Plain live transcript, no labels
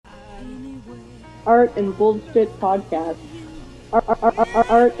Art and Bullshit Podcast.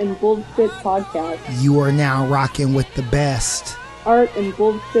 Art and Bullshit Podcast. You are now rocking with the best. Art and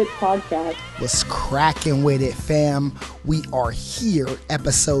Bullshit Podcast. What's cracking with it, fam? We are here,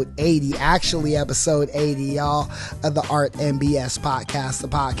 episode 80. Actually, episode 80, y'all, of the Art and BS Podcast, the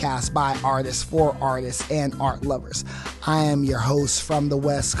podcast by artists, for artists, and art lovers. I am your host from the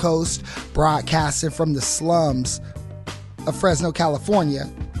West Coast, broadcasting from the slums of Fresno,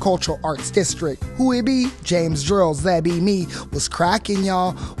 California, Cultural Arts District. Who it be? James Drills, that be me. What's cracking,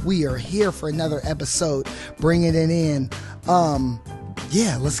 y'all? We are here for another episode, bringing it in.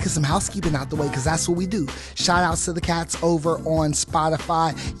 Yeah, let's get some housekeeping out the way, because that's what we do. Shout outs to the cats over on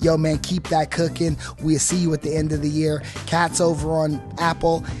Spotify. Yo, man, keep that cooking. We'll see you at the end of the year. Cats over on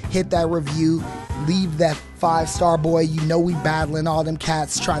Apple, hit that review. Leave that 5-star, boy. You know we battling all them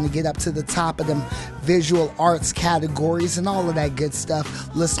cats, trying to get up to the top of them visual arts categories and all of that good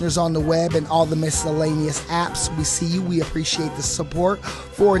stuff. Listeners on the web and all the miscellaneous apps, we see you. We appreciate the support.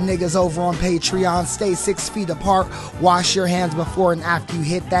 For niggas over on Patreon, stay 6 feet apart. Wash your hands before and after you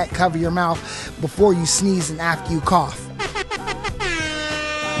hit that. Cover your mouth before you sneeze and after you cough.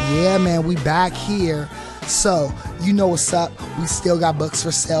 Yeah, man, we back here. So, you know what's up. We still got books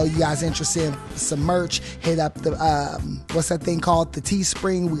for sale. You guys interested in some merch, hit up the, what's that thing called? The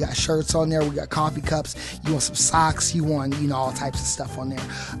Teespring. We got shirts on there. We got coffee cups. You want some socks. You want, all types of stuff on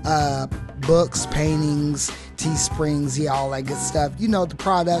there. Books, paintings, Teesprings, yeah, all that good stuff. The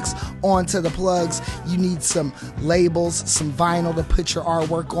products. On to the plugs. You need some labels, some vinyl to put your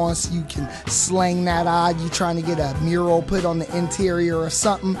artwork on so you can slang that odd. You trying to get a mural put on the interior or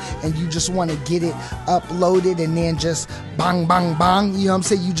something, and you just want to get it uploaded and then just bang, bang, bang. You know what I'm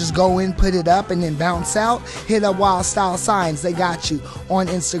saying? You just go in, put it up, and then bounce out. Hit up Wild Style Signs. They got you on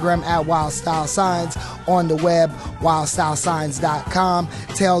Instagram at Wild Style Signs. On the web, wildstylesigns.com.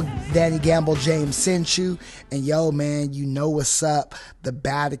 Tell Danny Gamble James sent you. And yo, man, you know what's up. The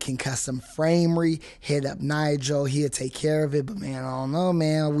Vatican Custom Framery. Hit up Nigel. He'll take care of it. But man, I don't know,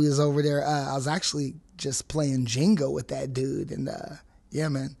 man. We was over there. I was actually just playing Jenga with that dude. And yeah,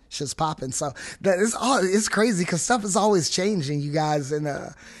 man, shit's popping. So it's crazy because stuff is always changing, you guys. And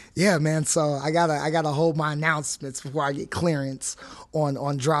yeah, man. So I gotta hold my announcements before I get clearance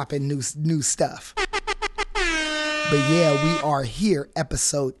on dropping new stuff. But yeah, we are here,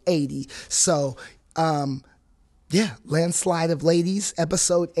 episode 80. So, yeah, Landslide of Ladies,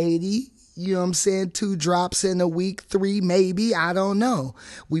 episode 80. You know what I'm saying? 2 drops in a week, 3 maybe. I don't know.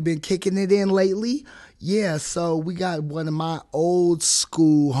 We've been kicking it in lately. Yeah, so we got one of my old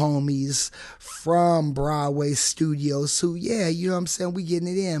school homies from Broadway Studios who, yeah, you know what I'm saying? We getting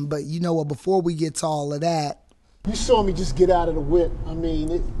it in. But you know what? Before we get to all of that. You saw me just get out of the whip.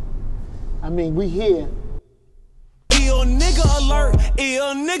 We here. Ill nigga alert,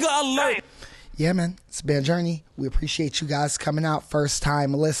 ill nigga alert. Yeah, man, it's been a journey. We appreciate you guys coming out, first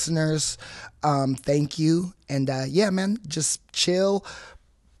time listeners. Thank you. And yeah, man, just chill,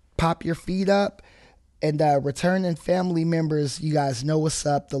 pop your feet up, and returning family members, you guys know what's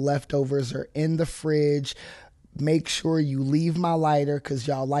up. The leftovers are in the fridge. Make sure you leave my lighter because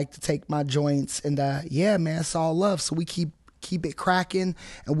y'all like to take my joints. And yeah, man, it's all love. So we keep it cracking,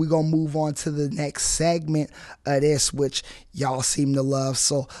 and we're gonna move on to the next segment of this, which y'all seem to love.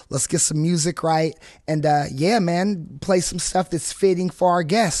 So let's get some music right, and yeah, man, play some stuff that's fitting for our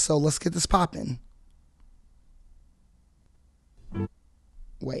guests. So let's get this popping.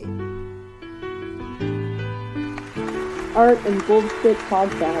 Wait. Art and Bullshit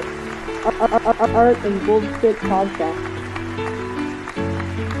Podcast. Art and Bullshit Podcast.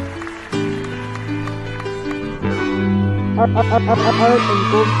 Art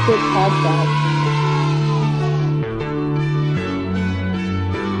and Bullshit Podcast.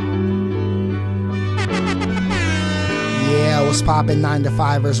 Yeah, what's poppin', 9 to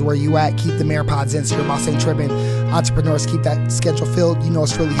 5ers? Where you at? Keep the AirPods in so your boss ain't tripping. Entrepreneurs, keep that schedule filled. You know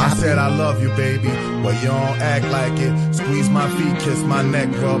it's really happening. I said I love you, baby, but you don't act like it. Squeeze my feet, kiss my neck,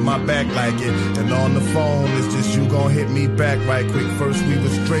 rub my back like it. And on the phone, it's just you gon' hit me back right quick. First we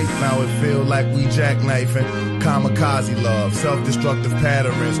was straight, now it feel like we jackknifing. Kamikaze love, self-destructive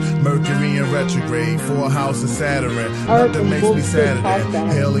patterns. Mercury in retrograde, for a house of Saturn. Nothing makes me sadder than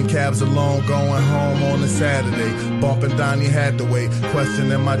hailing cabs alone, going home on a Saturday. Bumping Donnie Hathaway,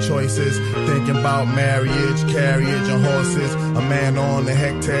 questioning my choices. Thinking about marriage, carriage, and horses. A man on a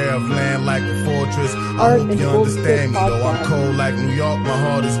hectare of land like a fortress. I hope you understand me, though I'm cold like New York, my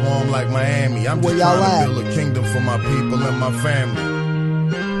heart is warm like Miami. I'm just trying to build a kingdom for my people and my family.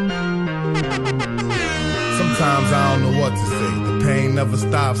 Sometimes I don't know what to say. The pain never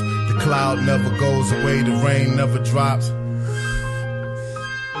stops, the cloud never goes away, the rain never drops.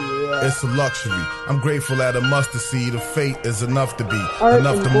 It's a luxury. I'm grateful that a mustard seed of fate is enough to be Art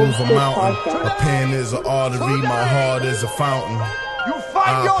enough and to move a Bullshit mountain. Podcast. A pen is an artery, my heart is a fountain. You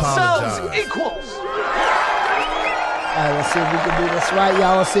find yourselves apologize. equals. All right, let's see if we can do this right,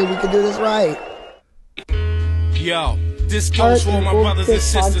 y'all. Let's see if we can do this right. Yo, this Art goes for all and my brothers and Bullshit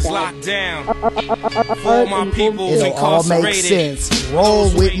sisters Podcast. locked down. Art For all my and people Bullshit It'll all make incarcerated. sense. Roll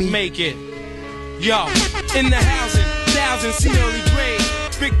Those who with ain't me. Make it. Yo, in the housing, thousands see early grave.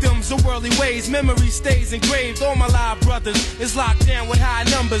 Victims of worldly ways, memory stays engraved. All my live brothers is locked down with high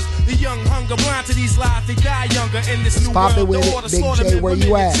numbers. The young hunger blind to these lies, they die younger in this new Pop it world. with The it, order Big slaughter J, men, where women,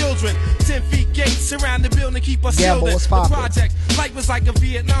 you and at? children. 10 feet gates surround the building, keep us Yeah, sealed. boy, what's The poppin'? project, life was like a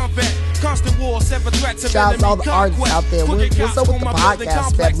Vietnam vet. Constant war, sever threats of Shout out to all enemy the artists conquest. out there. Crooked What's cops up with on the my building podcast,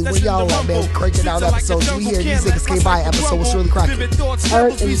 complex, family? that's Where y'all in the at, man? rumble. Cranking out Streets are like a episodes. We jungle, here. can't These let niggas my came by cycle episode. What's rumble. really cracking? Vivid thoughts, Art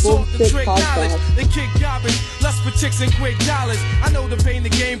rebels, we and sought the Bullshit trick knowledge. Podcast. They kick garbage, lust for chicks and quick dollars. I know the pain the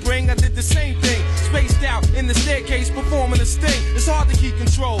game bring, I did the same thing. Spaced out in the staircase, performing a sting. It's hard to keep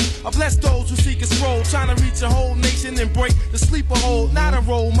control. I bless those who seek a scroll, trying to reach a whole nation and break the sleeper hold. Not a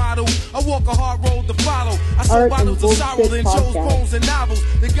role model, I walk a hard road to follow. I sold Art and bottles of sorrow, Bullshit then chose Podcast. poems and novels.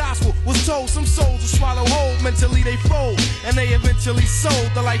 The gospel was told, some souls will swallow whole. Mentally they fold, and they eventually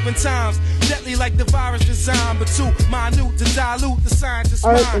sold the life and times. Deadly like the virus designed, but too minute to dilute the scientist's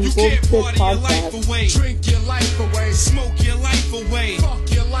Art mind. and You can't Bullshit party your life Podcast. away, drink your life away, smoke your life away, fuck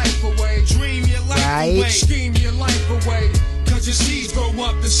your life away, dream your life Right. away, scheme your life away, cause your seeds grow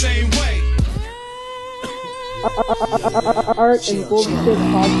up the same way. Art and Bullshit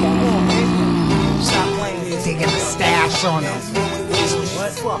Podcast. Taking a stash on them.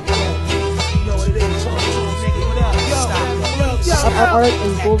 Art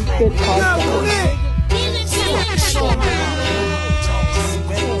and Bullshit Podcast.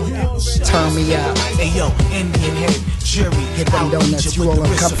 Turn me up. Hey yo, Indian head, jury, Hit them donuts, you roll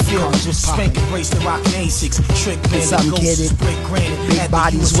them cup of cars, just poppin'. spanking, bracelet, rockin' Asics, trick What's up, bandit, kid? ghosts, brick granite. Big Had the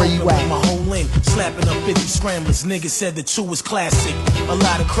bodies, US where you Open at? with my whole in, slapping up 50 scramblers. Niggas said the 2 was classic. A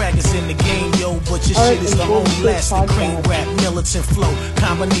lot of crackers in the game, yo, but your Art shit is and the only Bullshit lasting. Cream Podcast. rap, militant flow,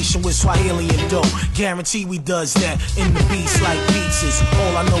 combination with Swahili and dough. Guarantee we does that in the beats like pizzas.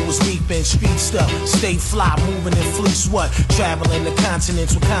 All I know is reaping, street stuff. Stay fly, moving and fleece what? Traveling the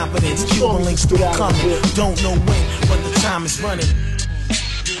continents with confidence. Cuban links through coming. Don't know when, but the time is running.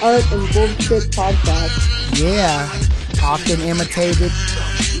 Art and Bullshit Podcast. Yeah. Often imitated,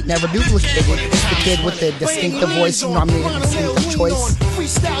 never duplicated. It's the kid with the distinctive voice, you know what I mean? The distinctive choice.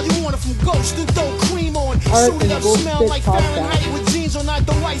 Freestyle, you want it from Ghost, then throw cream on. Art Suit it and up, smell Bullshit like Podcast. Fahrenheit with jeans on, not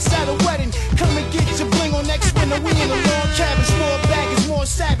the right side of wedding. Come and get your bling on next winter. We in a long cabin, more baggage, more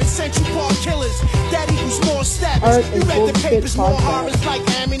savage. Central Park killers, that equals more Art stabbings. You and read the Bullshit papers, more Podcast. horrors like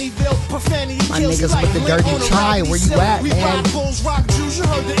Amityville, profanity My kills. niggas like with the Lint dirty on a try, Rodney where you Silk. at, We man? rock bulls, rock Jews, you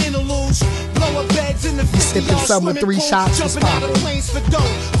heard the interludes. Blow up beds in the sipping something with 3 shots, it's jumping out of poppin'. planes for dough.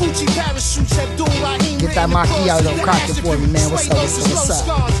 Fuji parachutes, Abdul Rahim. Get that macchiato cracking for me, man. What's up, what's up, what's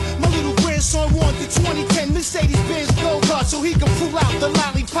up? My little grandson won the 2010 Mercedes-Benz Go-Kart so he can pull out the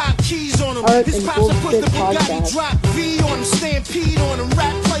lollipop keys on him. Art His and pops will put the Bullshit Bugatti Podcast. drop V on him, stampede on him,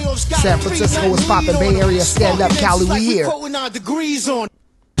 rap playoffs got San a Francisco 3-9 was poppin', lead Bay on him. Area, stand up, Smoking Cali, M's we like here. quoting our degrees on.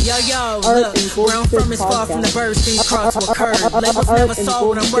 Yo, Art look, and where I'm Bullshit from is far from the Podcast. birds, these cross were curved. Labels Art never and saw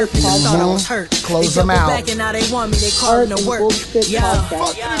what I'm Bullshit worth, niggas thought I Podcast. was hurt. Close They them double out. back and now they want me, they Art calling and to work. Bullshit Yo,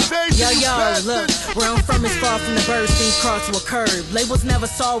 Podcast. look, where I'm from is far from the birds, these cross were curved. Labels never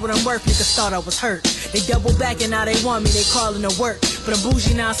saw what I'm worth, niggas thought I was hurt. They double back and now they want me, they calling to work. But I'm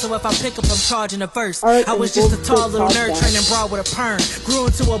bougie now, so if I pick up, I'm charging a verse. Art I was and just a tall Bullshit little nerd, Podcast. training broad with a perm. Grew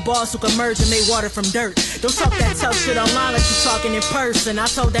into a boss who can merge and made water from dirt. Don't talk that tough shit online like you talking in person. I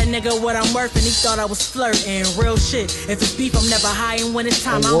told that nigga what I'm worth and he thought I was flirting. Real shit. If it's beef, I'm never hiding when it's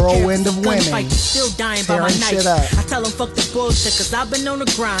time. A I don't care if whirlwind it's of a women. gunfight, you still dying by my Tearing shit knife. up. I tell him fuck the bullshit, cause I've been on the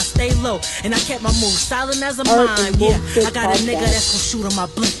grind, stay low. And I kept my moves silent as a Art mime. and Yeah, Bullshit I got a nigga Podcast. that's gon' shoot on my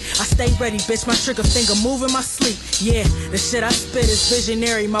blink. I stay ready, bitch, my trigger finger move in my sleep. Yeah, the shit I spit is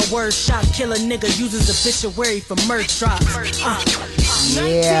visionary. My words shot, kill a nigga uses obituary for merch drops.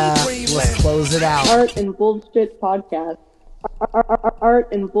 Yeah, let's close it out. Art and Bullshit Podcast. Art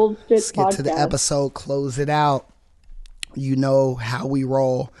and Bullshit Let's get Podcast. to the episode, close it out. You know how we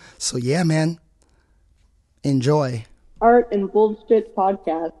roll. So yeah, man. Enjoy. Art and Bullshit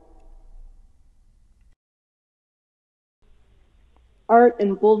Podcast. Art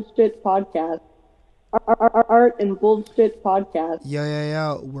and Bullshit Podcast. Art and Bullshit Podcast.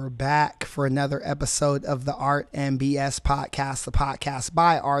 Yo. We're back for another episode of the Art and BS Podcast, the podcast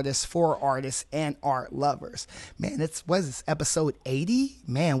by artists, for artists, and art lovers. Man, what is this, episode 80?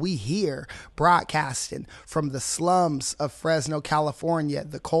 Man, we here broadcasting from the slums of Fresno, California,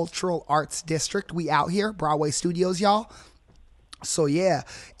 the Cultural Arts District. We out here, Broadway Studios, y'all. So yeah,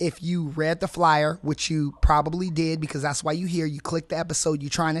 if you read the flyer, which you probably did because that's why you here, you click the episode, you're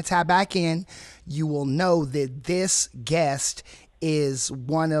trying to tap back in, you will know that this guest is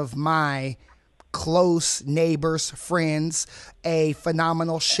one of my close neighbors, friends, a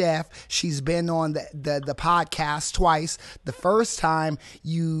phenomenal chef. She's been on the podcast twice. The first time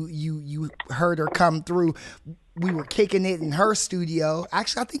you heard her come through, we were kicking it in her studio.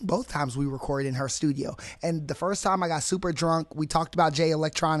 Actually, I think both times we recorded in her studio. And the first time I got super drunk. We talked about J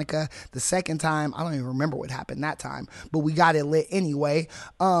Electronica. The second time, I don't even remember what happened that time, but we got it lit anyway.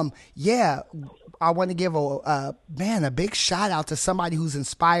 Yeah, I want to give a big shout out to somebody who's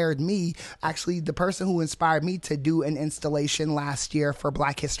inspired me. Actually, the person who inspired me to do an installation last year for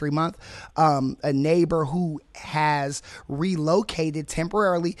Black History Month, a neighbor who has relocated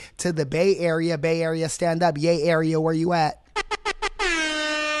temporarily to the Bay Area. Bay Area, stand up. Yay area, where you at?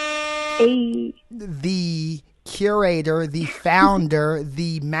 Hey. The curator, the founder,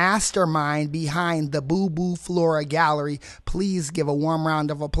 the mastermind behind the BooBoo Flora Gallery. Please give a warm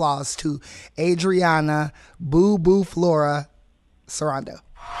round of applause to Adrianna BooBoo Flora Sorondo.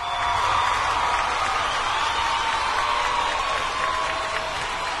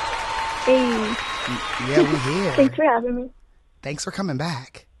 Hey. Yeah, we here. Thanks for having me. Thanks for coming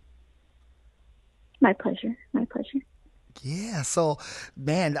back. My pleasure. My pleasure. Yeah, so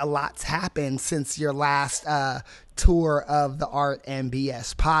man, a lot's happened since your last tour of the Art and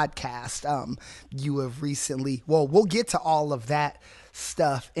BS podcast. You have recently, well, we'll get to all of that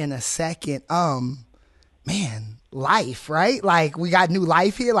stuff in a second. Man, life, right? Like we got new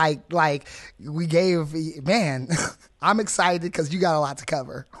life here. Like we gave, man, I'm excited because you got a lot to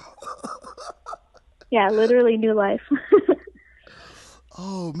cover. Yeah, literally new life.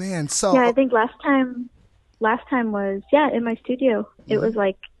 Oh man, so yeah, I think last time was in my studio. It was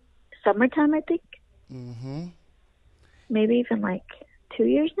like summertime, I think. Mm-hmm. Maybe even like 2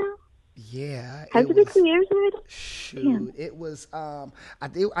 years now. Yeah, has it been 2 years already? Shoot, Damn. It was. I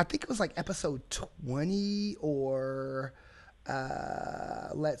think it was like episode 20 or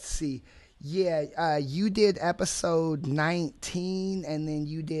let's see. Yeah, you did episode 19, and then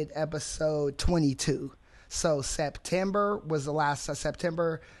you did episode 22. So September was the last.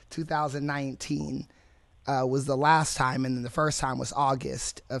 September 2019 was the last time, and then the first time was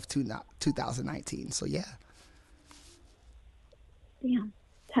August of 2019. So yeah. Yeah,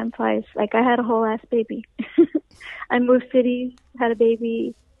 time flies. Like I had a whole ass baby. I moved cities, had a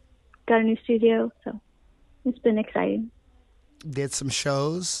baby, got a new studio, so it's been exciting. Did some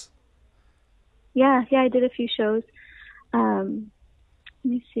shows. Yeah, I did a few shows. Let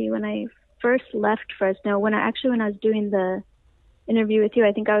me see. When I first left Fresno, when I was doing the interview with you,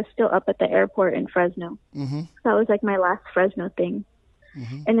 I think I was still up at the airport in Fresno. Mm-hmm. So that was like my last Fresno thing.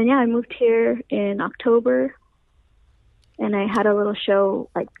 Mm-hmm. And then I moved here in October, and I had a little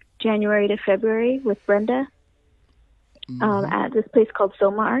show like January to February with Brenda at this place called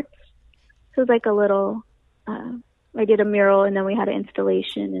Soma Arts. So it was like a little. I did a mural, and then we had an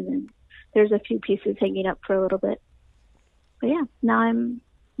installation, and then there's a few pieces hanging up for a little bit. But yeah, now I'm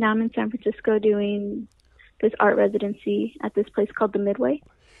in San Francisco doing this art residency at this place called the Midway.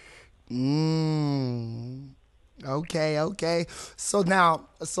 Okay. So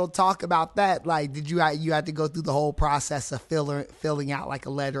talk about that. Like, did you had to go through the whole process of filling out like a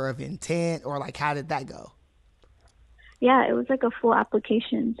letter of intent, or like how did that go? Yeah, it was like a full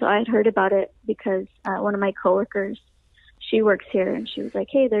application. So I had heard about it because one of my coworkers, she works here, and she was like,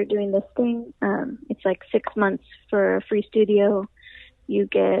 "Hey, they're doing this thing. It's like 6 months for a free studio. You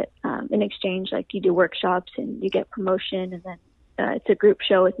get in exchange, like you do workshops and you get promotion, and then it's a group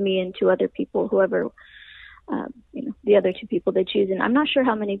show with me and two other people, whoever, the other two people they choose." And I'm not sure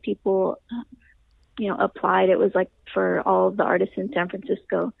how many people, applied. It was like for all of the artists in San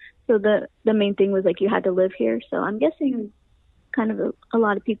Francisco. So the main thing was like you had to live here. So I'm guessing kind of a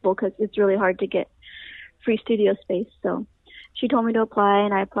lot of people, because it's really hard to get free studio space. So she told me to apply,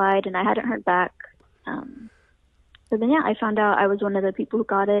 and I applied, and I hadn't heard back. So then, I found out I was one of the people who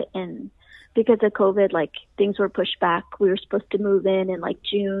got it. And because of COVID, like things were pushed back. We were supposed to move in like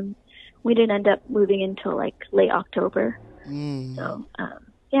June. We didn't end up moving until like late October. So,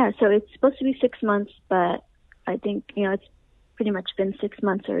 so it's supposed to be 6 months, but I think, it's pretty much been 6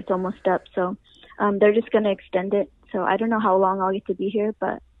 months, or it's almost up. So they're just going to extend it. So I don't know how long I'll get to be here,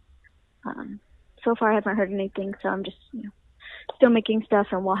 but so far I haven't heard anything, so I'm just, still making stuff,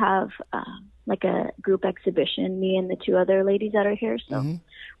 and we'll have like a group exhibition, me and the two other ladies that are here. So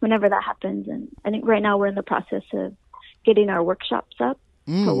whenever that happens, and I think right now we're in the process of getting our workshops up,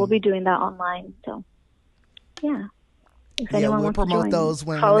 so we'll be doing that online. So yeah, if anyone we'll wants to promote join, those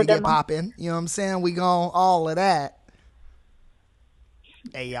when they get popping. You know what I'm saying? We gon' all of that.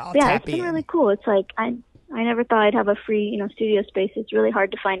 Hey, y'all, yeah, tap it's been in. really cool. It's like I never thought I'd have a free studio space. It's really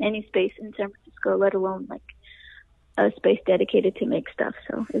hard to find any space in San Francisco, let alone like a space dedicated to make stuff.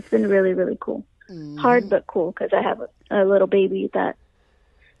 So it's been really, really cool. Hard but cool, because I have a little baby that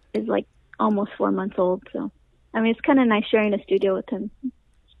is like almost 4 months old. So I mean, it's kind of nice sharing a studio with him.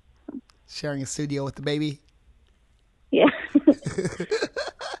 Sharing a studio with the baby. Yeah.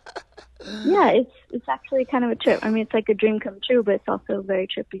 Yeah, it's actually kind of a trip. I mean, it's like a dream come true, but it's also very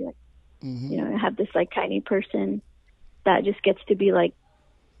trippy. Like, I have this like tiny person that just gets to be like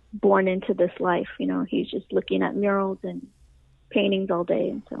born into this life. He's just looking at murals and paintings all day,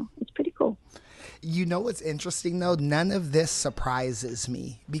 and so it's pretty cool. You know what's interesting though? None of this surprises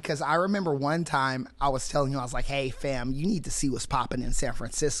me, because I remember one time I was telling you, I was like, hey fam, you need to see what's popping in San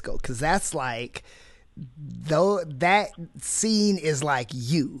Francisco, because that's like, though, that scene is like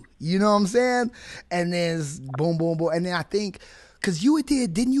you know what I'm saying? And then boom, boom, boom. And then I think, because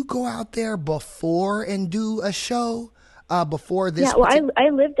didn't you go out there before and do a show before this? Yeah, well, I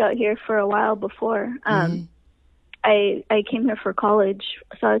lived out here for a while before. I came here for college,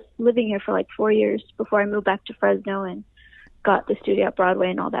 so I was living here for like 4 years before I moved back to Fresno and got the studio at Broadway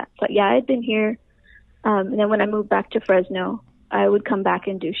and all that. But yeah, I had been here, and then when I moved back to Fresno, I would come back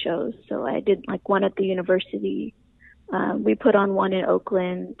and do shows. So I did like one at the university. We put on one in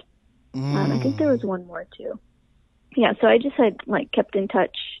Oakland. I think there was one more too. Yeah, so I just had like kept in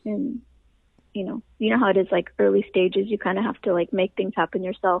touch, and you know how it is, like early stages, you kind of have to like make things happen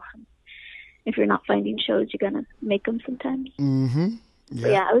yourself. If you're not finding shows, you're gonna make them sometimes. Yeah.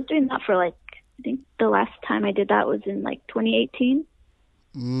 But yeah, I was doing that for like, I think the last time I did that was in like 2018.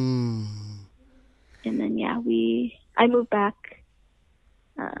 And then I moved back.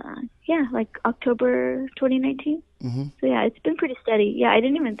 Like October 2019. So yeah, it's been pretty steady. Yeah, I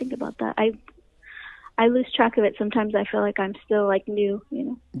didn't even think about that. I lose track of it sometimes. I feel like I'm still like new,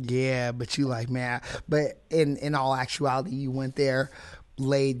 Yeah, but you like, man. But in all actuality, you went there,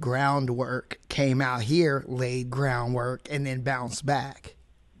 laid groundwork, came out here, laid groundwork, and then bounced back.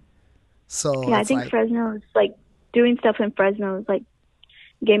 So yeah, I think Fresno is like, doing stuff in Fresno is like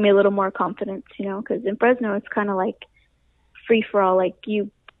gave me a little more confidence, because in Fresno it's kind of like free for all. Like you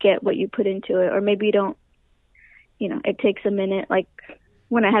get what you put into it, or maybe you don't. It takes a minute. Like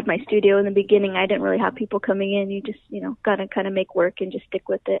when I had my studio in the beginning, I didn't really have people coming in. You just gotta kind of make work and just stick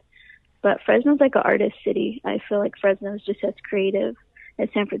with it. But Fresno's like an artist city. I feel like Fresno is just as creative as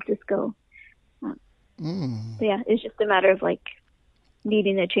San Francisco. But yeah, it's just a matter of like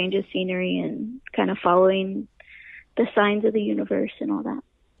needing a change of scenery and kind of following the signs of the universe and all that.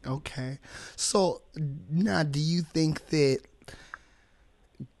 Okay. So now, do you think that,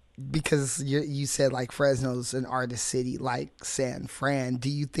 because you said like Fresno's an artist city like San Fran, do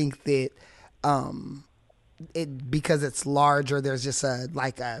you think that because it's larger, there's just a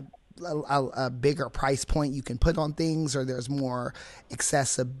bigger price point you can put on things, or there's more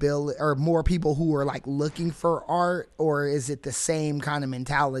accessibility, or more people who are like looking for art, or is it the same kind of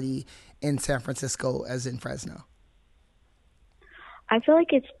mentality in San Francisco as in Fresno? I feel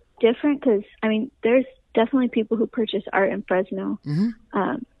like it's different because, I mean, there's definitely people who purchase art in Fresno.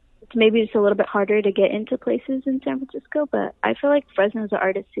 Maybe it's a little bit harder to get into places in San Francisco, but I feel like Fresno is an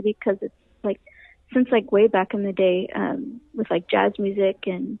artist city because it's like, since like way back in the day, with like jazz music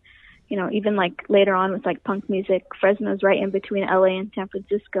and, even like later on with like punk music, Fresno's right in between LA and San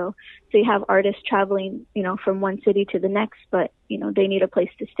Francisco. So you have artists traveling, from one city to the next, but, they need a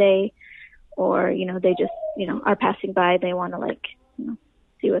place to stay, or, they just, are passing by. They want to like,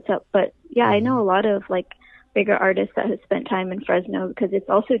 see what's up. But yeah, I know a lot of like bigger artists that have spent time in Fresno because it's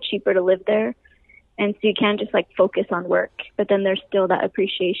also cheaper to live there. And so you can't just like focus on work, but then there's still that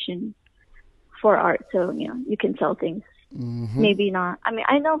appreciation for art. So, you can sell things. Maybe not. I mean,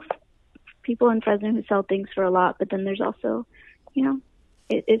 I know people in Fresno who sell things for a lot, but then there's also,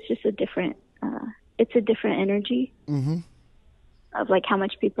 it's just a different, it's a different energy of like how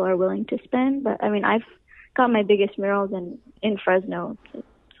much people are willing to spend. But I mean, I've got my biggest murals in Fresno.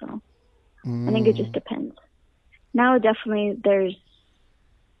 So I think it just depends. Now, definitely there's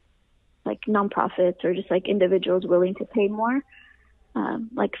like nonprofits or just like individuals willing to pay more,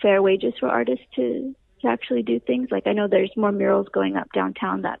 like fair wages for artists to actually do things. Like I know there's more murals going up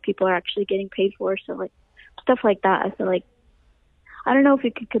downtown that people are actually getting paid for. So like stuff like that, I feel like, I don't know if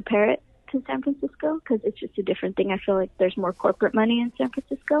you could compare it to San Francisco because it's just a different thing. I feel like there's more corporate money in San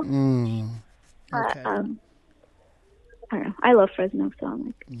Francisco. Okay. I don't know. I love Fresno, so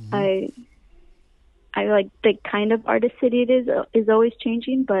I'm like, I like the kind of artist city it is always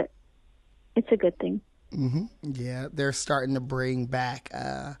changing, but it's a good thing. Yeah, they're starting to bring back.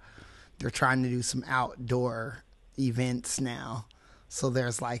 They're trying to do some outdoor events now. So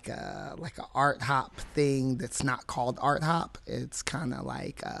there's like a art hop thing that's not called art hop. It's kind of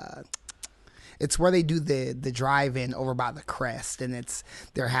like it's where they do the drive-in over by the Crest, and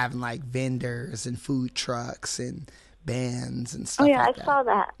they're having like vendors and food trucks and bands and stuff. Oh yeah, like I saw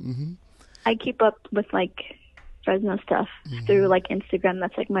that. I keep up with like Fresno stuff through like Instagram.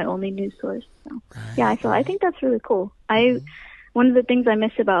 That's like my only news source. So yeah, I think that's really cool. One of the things I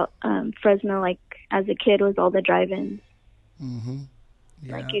miss about Fresno, like as a kid, was all the drive-ins.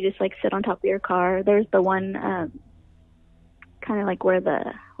 Yeah. Like you just like sit on top of your car. There's the one kind of like where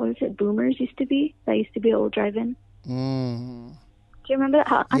the Boomers used to be. That used to be an old drive-in. Do you remember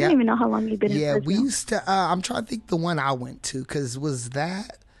that? I don't even know how long you've been in Fresno. Yeah, we used to. I'm trying to think the one I went to because was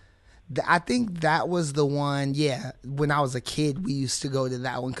that. I think that was the one, when I was a kid, we used to go to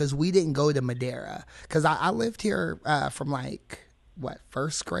that one because we didn't go to Madera. Because I lived here from like,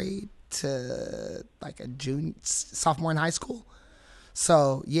 first grade to like a sophomore in high school.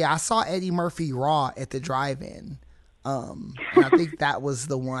 So, I saw Eddie Murphy Raw at the drive-in. And I think that was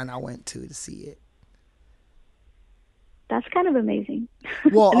the one I went to see it. That's kind of amazing.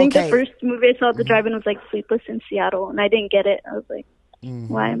 Well, I think the first movie I saw at the drive-in was like Sleepless in Seattle, and I didn't get it. I was like,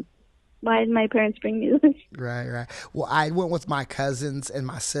 why did my parents bring me this? Right. Well, I went with my cousins and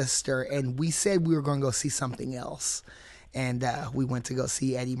my sister, and we said we were going to go see something else. And we went to go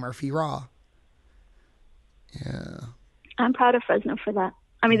see Eddie Murphy Raw. Yeah. I'm proud of Fresno for that.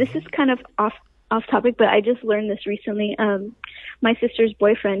 I mean, this is kind of off topic, but I just learned this recently. My sister's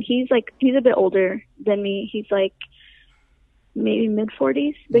boyfriend, he's a bit older than me. He's like maybe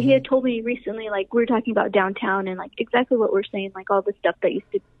mid-40s, but he had told me recently, like, we were talking about downtown and like exactly what we're saying, like all the stuff that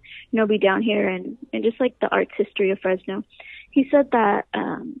used to be down here and just like the arts history of Fresno. He said that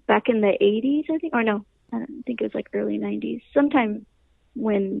back in the 80s, I think, or no, I don't think it was like early 90s, sometime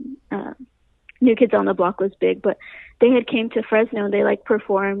when New Kids on the Block was big, but they had came to Fresno and they like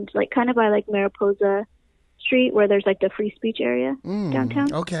performed like kind of by like Mariposa Street where there's like the free speech area downtown,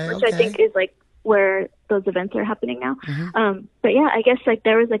 which I think is like where those events are happening now. But yeah, I guess like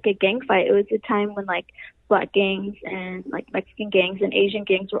there was like a gang fight. It was a time when like black gangs and like Mexican gangs and Asian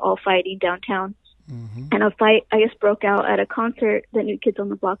gangs were all fighting downtown. And a fight, I guess, broke out at a concert that New Kids on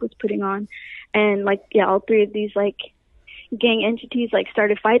the Block was putting on. And like, all three of these like gang entities like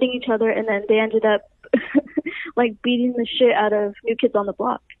started fighting each other, and then they ended up like beating the shit out of New Kids on the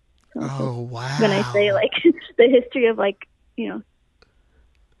Block. So, wow. When I say like the history of like,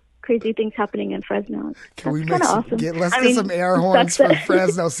 crazy things happening in Fresno. Can we awesome. Let's get some air horns for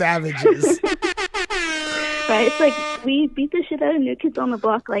Fresno Savages. Right? It's like we beat the shit out of New Kids on the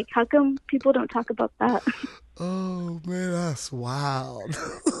Block. Like, how come people don't talk about that? Oh man, that's wild.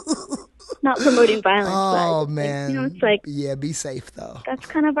 Not promoting violence. Oh but man, it's like be safe though. That's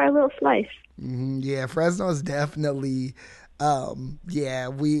kind of our little slice. Yeah, Fresno is definitely.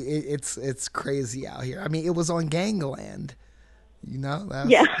 It's crazy out here. I mean, it was on Gangland.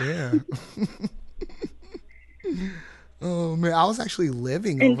 Yeah. Oh man, I was actually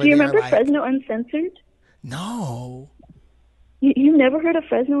living over there. And do you remember Fresno Uncensored? No. You never heard of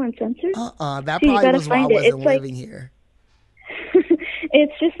Fresno Uncensored? That probably was why I wasn't living here.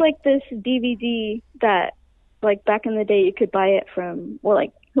 It's just like this DVD that, like, back in the day you could buy it from, well,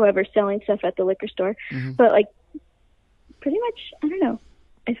 like, whoever's selling stuff at the liquor store. But, like, pretty much, I don't know.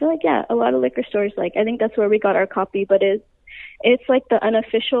 I feel like, a lot of liquor stores, like, I think that's where we got our copy, but it's like the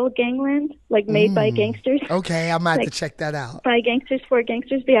unofficial Gangland, like, made by gangsters. Okay, I might have to check that out. By gangsters, for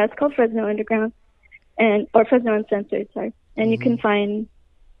gangsters. But, it's called Fresno Underground, or Fresno Uncensored, sorry. And you can find,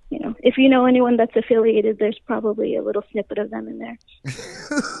 if you know anyone that's affiliated, there's probably a little snippet of them in there.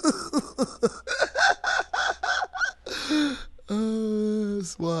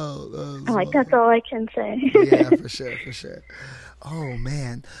 That's all I can say. Yeah, for sure. Oh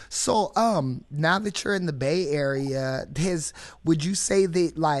man. So now that you're in the Bay Area, would you say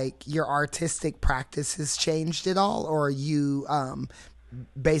that like your artistic practice has changed at all, or are you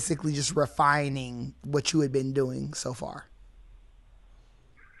basically just refining what you had been doing so far?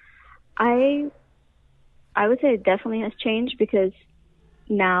 I would say it definitely has changed because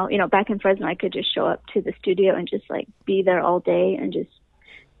now, back in Fresno, I could just show up to the studio and just like be there all day and just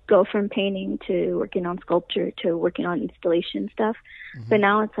go from painting to working on sculpture to working on installation stuff. But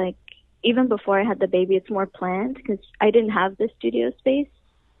now it's like, even before I had the baby, it's more planned because I didn't have the studio space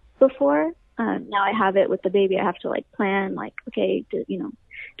before. Now I have it with the baby. I have to like plan, like, okay, do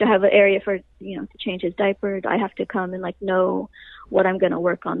I have an area for, to change his diaper? Do I have to come and like know what I'm going to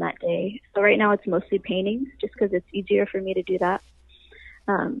work on that day? So right now it's mostly painting, just because it's easier for me to do that.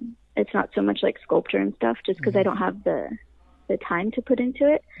 It's not so much like sculpture and stuff, just because I don't have the time to put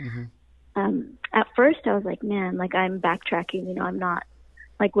into it. At first I was like, man, like I'm backtracking, I'm not,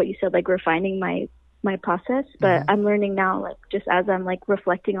 like what you said, like refining my process, but I'm learning now, like just as I'm like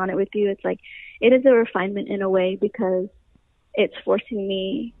reflecting on it with you, it's like it is a refinement in a way, because it's forcing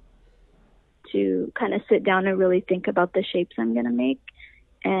me to kind of sit down and really think about the shapes I'm going to make.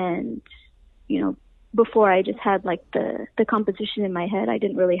 And, before I just had like the composition in my head, I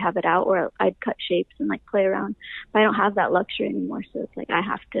didn't really have it out, or I'd cut shapes and like play around, but I don't have that luxury anymore. So it's like, I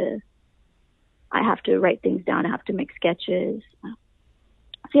have to write things down. I have to make sketches.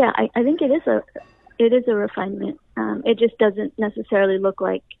 So yeah, I think it is a refinement. It just doesn't necessarily look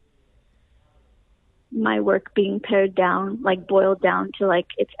like my work being pared down, like boiled down to like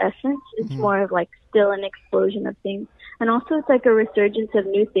its essence. It's more of like still an explosion of things. And also it's like a resurgence of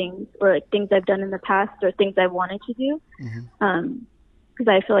new things, or like things I've done in the past, or things I've wanted to do. Because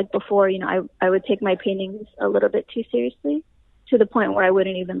I feel like before, I would take my paintings a little bit too seriously, to the point where I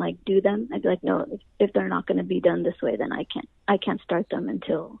wouldn't even like do them. I'd be like, no, if they're not going to be done this way, then I can't start them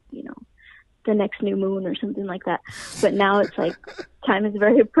until, the next new moon or something like that. But now it's like time is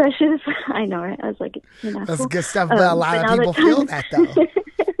very precious. I know, right? I was like, that's good stuff, but a lot of people feel that though.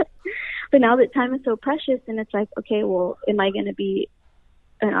 But now that time is so precious, and it's like, okay, well, am I going to be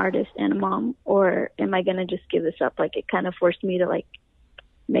an artist and a mom, or am I going to just give this up? Like, it kind of forced me to like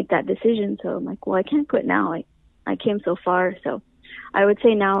make that decision. So I'm like, well, I can't quit now. I came so far. So I would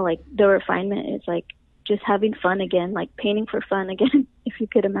say now, like, the refinement is like just having fun again, like painting for fun again, if you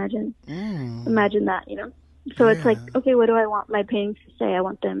could imagine. Imagine that, So it's like, okay, what do I want my paintings to say? I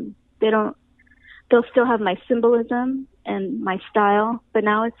want them, they'll still have my symbolism and my style, but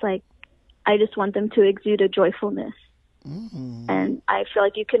now it's like, I just want them to exude a joyfulness. And I feel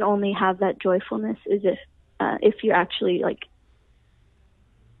like you can only have that joyfulness is if you're actually like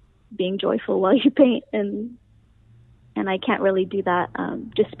being joyful while you paint. And I can't really do that,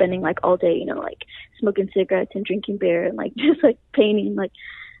 just spending like all day, like smoking cigarettes and drinking beer and like just like painting. Like,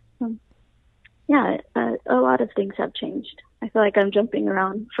 a lot of things have changed. I feel like I'm jumping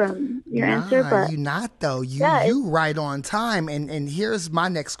around from your answer, but you not though. You right on time. And here's my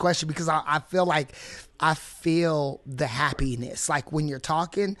next question, because I feel like I feel the happiness like when you're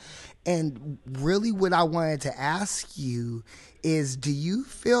talking. And really what I wanted to ask you is, do you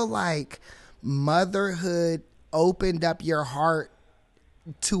feel like motherhood opened up your heart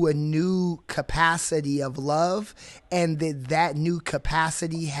to a new capacity of love, and that new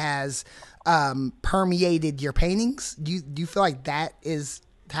capacity has permeated your paintings? Do you feel like that is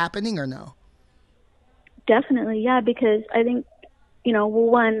happening or no? Definitely, yeah, because I think,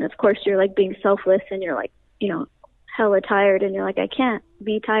 one, of course, you're like being selfless, and you're like, hella tired, and you're like, I can't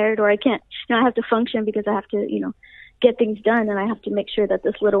be tired, or I can't, I have to function because I have to, get things done, and I have to make sure that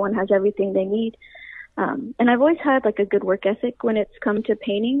this little one has everything they need. And I've always had like a good work ethic when it's come to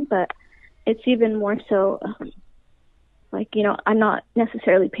painting, but it's even more so, like, I'm not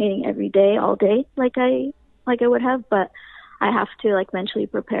necessarily painting every day, all day, like I would have, but I have to like mentally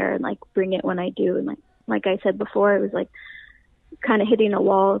prepare and like bring it when I do. And like I said before, it was like kind of hitting a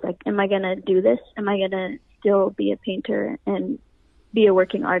wall. Like, am I going to do this? Am I going to still be a painter and be a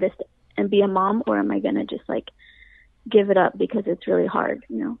working artist and be a mom? Or am I going to just like give it up because it's really hard,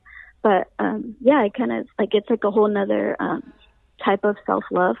 But, I kind of like, it's like a whole nother, type of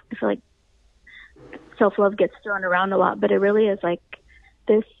self-love. I feel like self-love gets thrown around a lot, but it really is like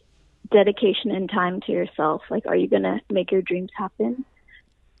this dedication and time to yourself. Like, are you going to make your dreams happen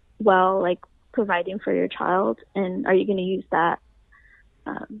while like providing for your child? And are you going to use that,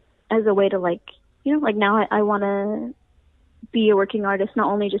 as a way to like, like now I want to be a working artist,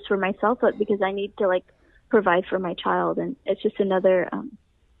 not only just for myself, but because I need to like provide for my child. And it's just another,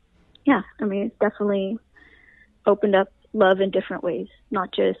 it's definitely opened up love in different ways,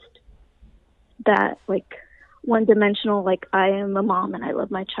 not just that like one-dimensional, like I am a mom and I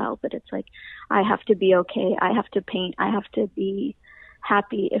love my child, but it's like I have to be okay, I have to paint, I have to be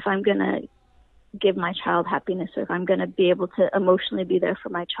happy if I'm going to give my child happiness, or if I'm going to be able to emotionally be there for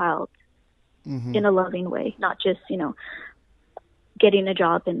my child in a loving way, not just, getting a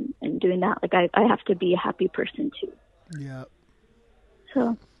job and doing that. Like I have to be a happy person too. Yeah.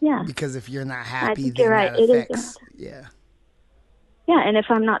 So, yeah. Because if you're not happy, then you're right. that affects. Yeah. Yeah, and if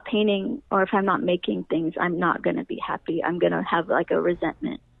I'm not painting or if I'm not making things, I'm not going to be happy. I'm going to have like a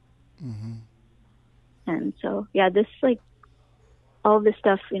resentment. And so, yeah, this like all this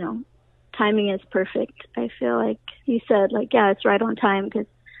stuff, you know, timing is perfect. I feel like you said, like, yeah, it's right on time, because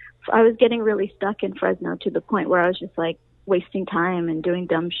I was getting really stuck in Fresno to the point where I was just like wasting time and doing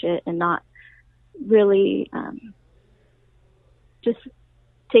dumb shit and not really just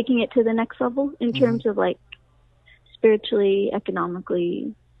taking it to the next level in terms of like spiritually,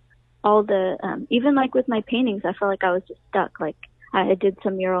 economically, all the even like with my paintings, I felt like I was just stuck. Like I did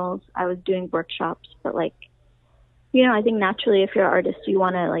some murals, I was doing workshops, but like, you know, I think naturally if you're an artist, you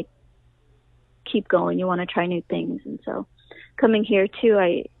want to like keep going, you want to try new things. And so coming here too,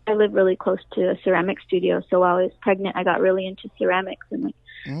 I live really close to a ceramic studio, so while I was pregnant I got really into ceramics, and like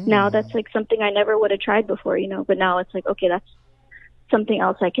now that's like something I never would have tried before, you know, but now it's like, okay, that's something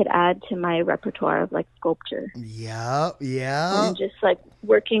else I could add to my repertoire of like sculpture. Yeah. And just like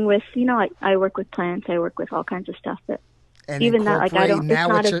working with, you know, I work with plants, I work with all kinds of stuff, but And even that, like I don't, it's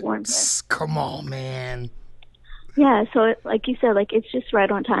not as warm here. Come on, man. Yeah, so it, like you said, like it's just right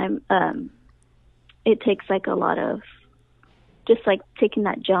on time. It takes like a lot of just like taking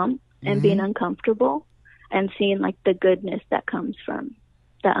that jump and being uncomfortable and seeing like the goodness that comes from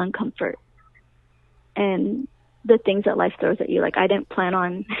that uncomfort and the things that life throws at you. Like I didn't plan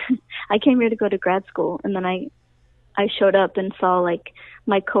on, I came here to go to grad school, and then I showed up and saw like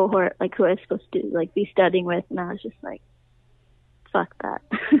my cohort, like who I was supposed to like be studying with, and I was just like, fuck that.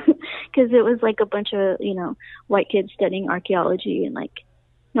 Because it was like a bunch of, you know, white kids studying archaeology, and like,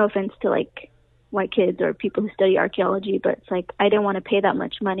 no offense to like white kids or people who study archaeology, but it's like I didn't want to pay that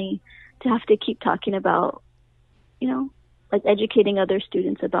much money to have to keep talking about, you know, like educating other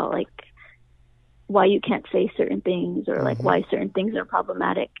students about like why you can't say certain things, or like why certain things are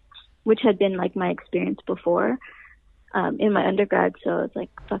problematic, which had been like my experience before in my undergrad. So I was like,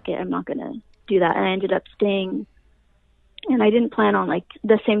 fuck it, I'm not gonna do that. And I ended up staying, and I didn't plan on like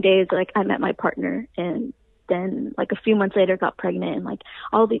the same day as like I met my partner, and then like a few months later got pregnant, and like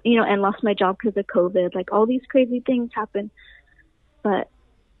all the, you know, and lost my job because of COVID. Like all these crazy things happened, but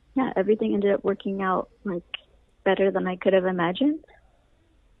yeah, everything ended up working out like better than I could have imagined.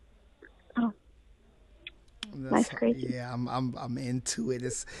 Oh, that's crazy. Yeah, I'm into it.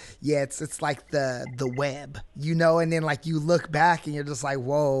 It's like the web, you know, and then like you look back and you're just like,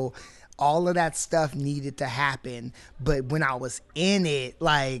 whoa, all of that stuff needed to happen. But when I was in it,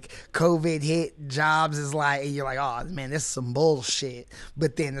 like COVID hit, jobs is like, and you're like, oh man, this is some bullshit.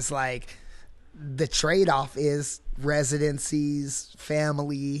 But then it's like the trade-off is residencies,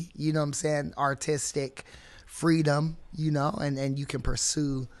 family, you know what I'm saying, artistic freedom, you know, and you can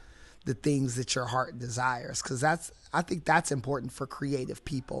pursue the things that your heart desires, because I think that's important for creative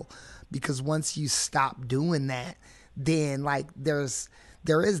people, because once you stop doing that, then like there's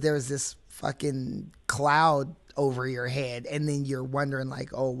this fucking cloud over your head, and then you're wondering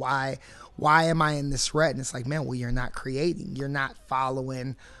like, oh, why am I in this rut? And it's like, man, well, you're not creating, you're not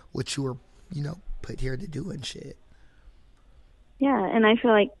following what you were, you know, put here to do and shit. Yeah, and I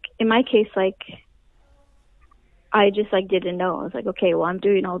feel like in my case, like I just like didn't know. I was like, okay, well, I'm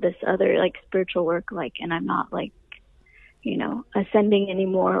doing all this other like spiritual work, like, and I'm not like, you know, ascending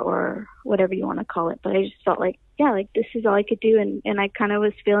anymore or whatever you want to call it. But I just felt like, yeah, like this is all I could do. And I kind of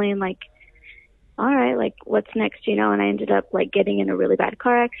was feeling like, all right, like what's next, you know? And I ended up like getting in a really bad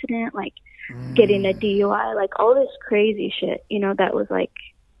car accident, like getting a DUI, like all this crazy shit, you know, that was like,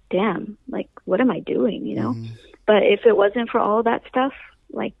 damn, like what am I doing, you know? But if it wasn't for all that stuff,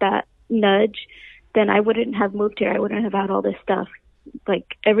 like that nudge, then I wouldn't have moved here. I wouldn't have had all this stuff.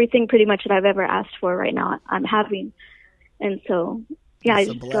 Like everything pretty much that I've ever asked for right now, I'm having. And so, yeah, I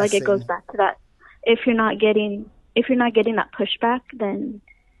just feel like it goes back to that. If you're not getting that pushback, then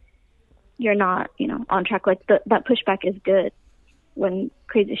you're not, you know, on track. Like that pushback is good. When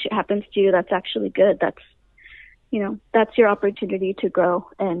crazy shit happens to you, that's actually good. That's, you know, that's your opportunity to grow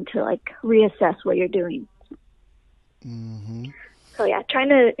and to like reassess what you're doing. So yeah, trying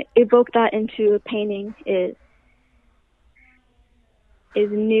to evoke that into a painting is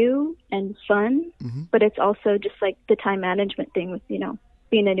new and fun, but it's also just like the time management thing with, you know,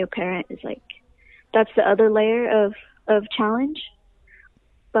 being a new parent is like, that's the other layer of challenge.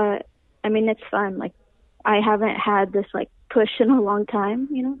 But I mean, it's fun. Like I haven't had this like push in a long time,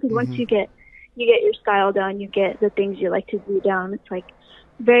 you know, because once you get your style down, you get the things you like to do down. It's like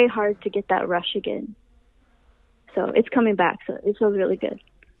very hard to get that rush again. So it's coming back. So it feels really good.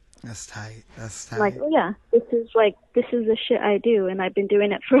 That's tight. Like, oh yeah, this is the shit I do, and I've been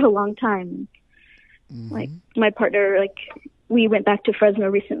doing it for a long time. Like my partner, like we went back to Fresno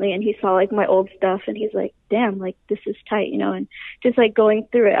recently, and he saw like my old stuff, and he's like, damn, like this is tight, you know. And just like going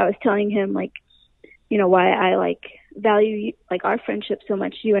through it, I was telling him like, you know, why I like value like our friendship so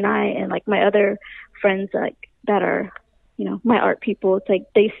much, you and I, and like my other friends like that are, my art people, it's like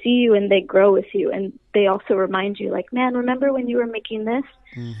they see you and they grow with you, and they also remind you, like, man, remember when you were making this?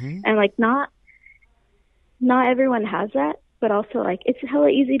 And like not everyone has that, but also like it's hella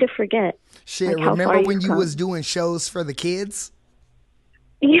easy to forget. Shit, like, remember when you was doing shows for the kids?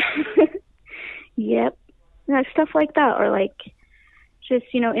 Yeah. Yep. Yeah, stuff like that, or like just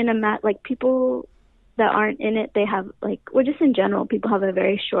in a like people that aren't in it, they have like, or just in general, people have a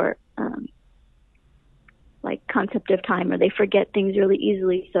very short like concept of time, or they forget things really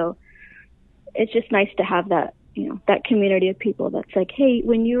easily. So it's just nice to have that, that community of people that's like, hey,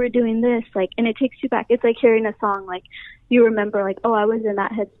 when you were doing this, like, and it takes you back. It's like hearing a song, like you remember, like, oh, I was in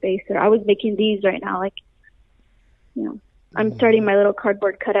that headspace, or I was making these right now. Like, I'm starting my little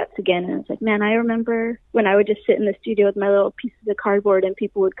cardboard cutouts again, and it's like, man, I remember when I would just sit in the studio with my little pieces of cardboard, and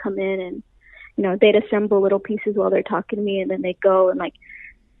people would come in and they'd assemble little pieces while they're talking to me, and then they go, and like,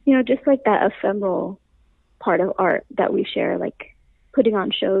 just like that ephemeral part of art that we share, like putting on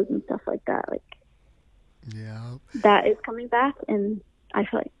shows and stuff like that, like that is coming back. And I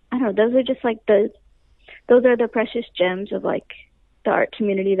feel like, I don't know, those are just like those are the precious gems of like the art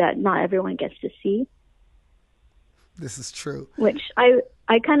community that not everyone gets to see. This is true. Which I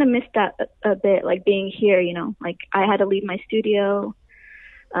kind of missed that a bit, like being here, like I had to leave my studio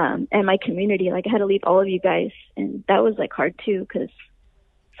and my community, like I had to leave all of you guys, and that was like hard too, because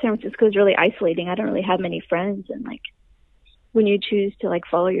San Francisco is really isolating. I don't really have many friends, and like when you choose to like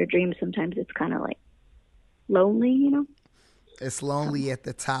follow your dreams, sometimes it's kind of like lonely, It's lonely at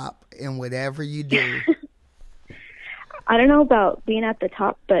the top, and whatever you do. I don't know about being at the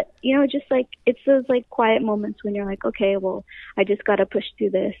top, but just like it's those like quiet moments when you're like, okay, well, I just got to push through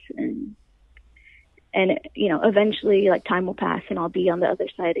this, and eventually like time will pass and I'll be on the other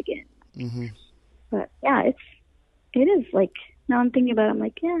side again. But yeah, it is like, now I'm thinking about it, I'm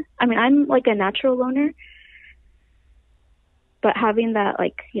like, yeah, I mean, I'm like a natural loner, but having that,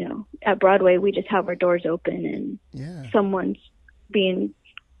 like, at Broadway, we just have our doors open, and someone's being,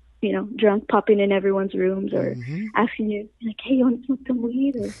 drunk, popping in everyone's rooms, or asking you, like, hey, you want to smoke some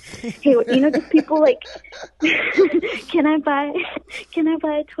weed? Or, hey, just people like, can I buy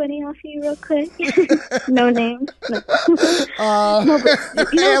a 20 off you real quick? No names. No. No, but,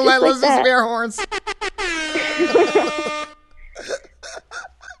 And let like us just bear horns.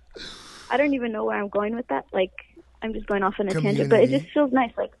 I don't even know where I'm going with that. Like, I'm just going off on a tangent, but it just feels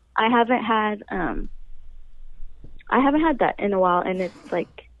nice. Like, I haven't had that in a while, and it's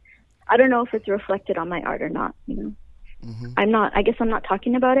like, I don't know if it's reflected on my art or not. I guess I'm not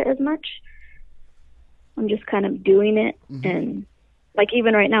talking about it as much. I'm just kind of doing it, and like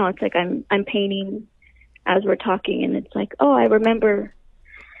even right now, it's like I'm painting as we're talking, and it's like, oh, I remember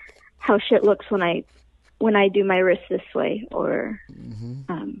how shit looks when I do my wrist this way, or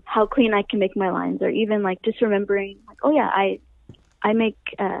how clean I can make my lines, or even like just remembering, like, oh yeah, I make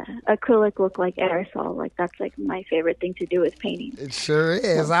acrylic look like aerosol. Like that's like my favorite thing to do is painting. It sure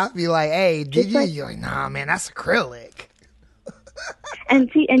is. So, I'd be like, hey, did you? You're like, nah, man, that's acrylic. And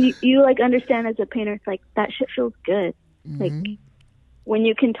see, and you like understand as a painter, it's like that shit feels good. Like when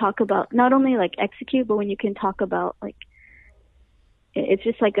you can talk about not only like execute, but when you can talk about like, it's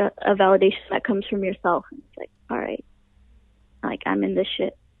just like a validation that comes from yourself. It's like, all right, like I'm in this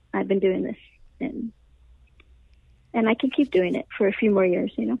shit. I've been doing this, and I can keep doing it for a few more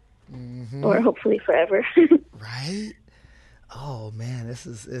years, or hopefully forever. Right? Oh man,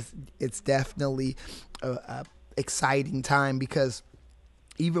 it's definitely a exciting time, because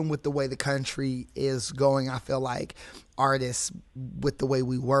even with the way the country is going, I feel like artists, with the way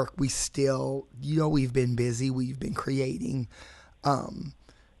we work, we still, we've been busy, we've been creating.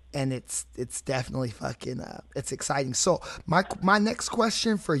 And it's definitely fucking it's exciting. So my next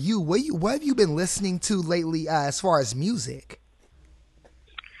question for you, what have you been listening to lately as far as music?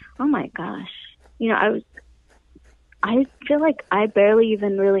 Oh my gosh. I feel like I barely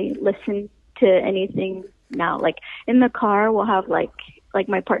even really listen to anything now. Like in the car, we'll have like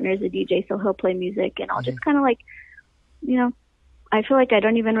my partner is a DJ, so he'll play music, and I'll just kind of like, I feel like I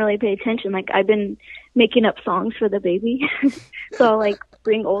don't even really pay attention. Like I've been making up songs for the baby, so I'll like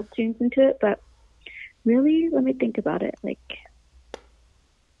bring old tunes into it. But really, let me think about it. Like,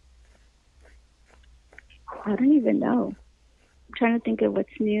 I don't even know. I'm trying to think of what's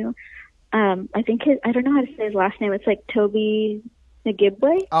new. I think I don't know how to say his last name. It's like Toby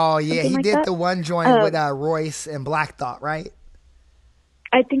Nagibwe. Oh yeah, he like did that. the one joint with Royce and Black Thought, right?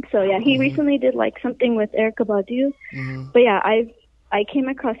 I think so. Yeah, he recently did like something with Erykah Badu. But yeah, I came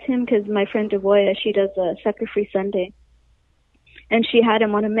across him because my friend Devoya, she does a Sucker Free Sunday, and she had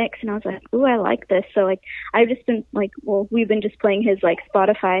him on a mix, and I was like, ooh, I like this. So like I've just been like, well, we've been just playing his like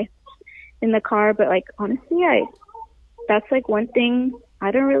Spotify in the car, but like honestly, that's like one thing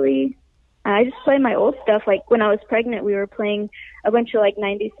I just play my old stuff. Like when I was pregnant, we were playing a bunch of like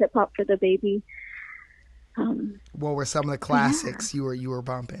 90s hip hop for the baby. What were some of the classics you were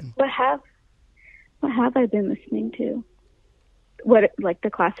bumping? What have I been listening to? What, like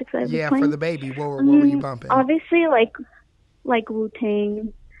the classics I've been playing? For the baby. What were you bumping? Obviously, like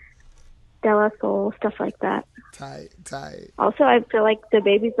Wu-Tang, De La Soul, stuff like that. Tight. Also, I feel like the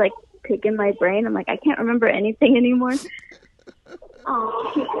baby's like picking my brain. I'm like, I can't remember anything anymore.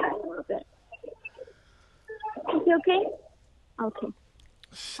 Oh, keep going a little bit. Is he okay? Okay.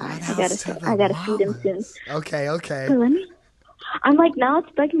 I gotta feed him soon. Okay. So I'm like, now it's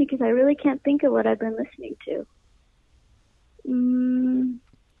bugging me because I really can't think of what I've been listening to.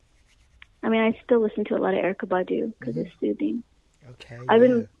 I mean, I still listen to a lot of Erykah Badu because it's soothing. Okay. I've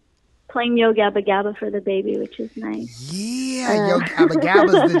been playing Yo Gabba Gabba for the baby, which is nice. Yeah, Yo Gabba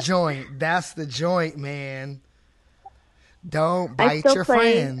Gabba's the joint. That's the joint, man. Don't bite your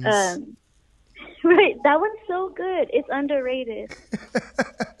friends. Right, that one's so good. It's underrated.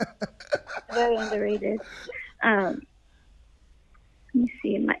 Very underrated. Let me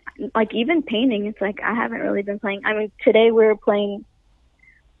see. Like even painting, it's like I haven't really been playing. I mean, today we were playing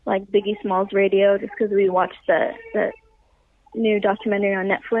like Biggie Smalls Radio just because we watched the new documentary on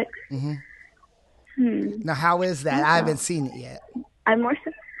Netflix. Now, how is that? I haven't seen it yet. I mean,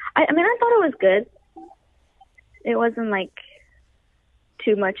 I thought it was good. It wasn't like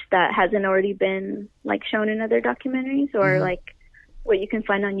too much that hasn't already been like shown in other documentaries or like what you can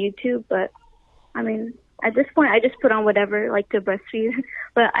find on YouTube. But I mean, at this point, I just put on whatever like to breastfeed.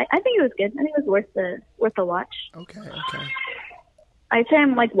 But I think it was good. I think it was worth a watch. Okay. I'd say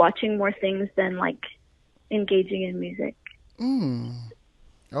I'm like watching more things than like engaging in music.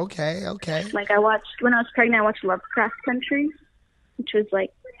 Okay. Like when I was pregnant, I watched Lovecraft Country, which was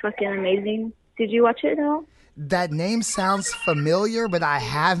like fucking amazing. Did you watch it at all? That name sounds familiar, but I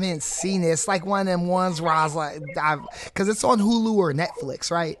haven't seen it. It's like one of them ones where I was like, because it's on Hulu or Netflix,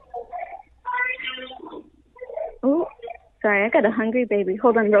 right? Oh, sorry, I got a hungry baby.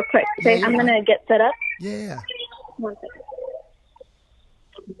 Hold on real quick. Okay, I'm going to get set up. Yeah. 1 second.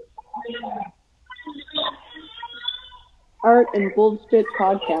 Art and Bullshit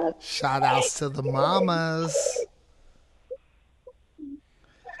Podcast. Shout outs to the mamas.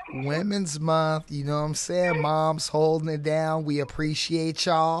 Women's Month, you know what I'm saying? Moms holding it down. We appreciate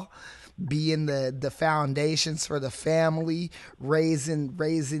y'all being the foundations for the family, raising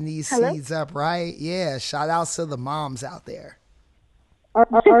these seeds up, right? Yeah, shout outs to the moms out there.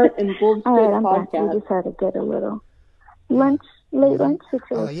 Art and Bullshit Podcast. We just had to get a little late lunch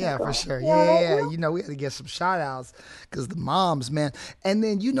situation. Oh, yeah, for sure. Yeah. You know, we had to get some shout outs because the moms, man. And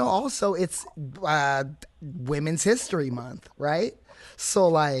then, you know, also it's Women's History Month, right? So,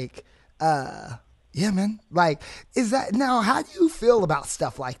 like, yeah, man. Like, is that now? How do you feel about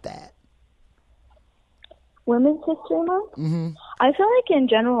stuff like that? Women's History Month. I feel like in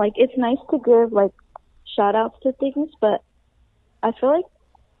general, like it's nice to give like shout outs to things, but I feel like,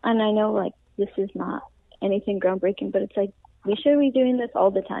 and I know like this is not anything groundbreaking, but it's like we should be doing this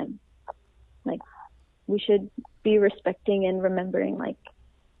all the time. Like, we should be respecting and remembering like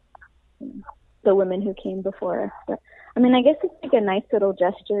the women who came before us. But I mean, I guess it's like a nice little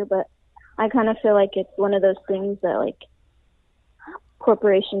gesture, but I kind of feel like it's one of those things that like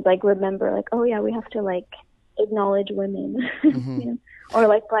corporations like remember, like, oh yeah, we have to like acknowledge women, you know? Or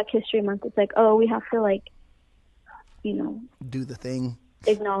like Black History Month. It's like, oh, we have to like, you know, do the thing,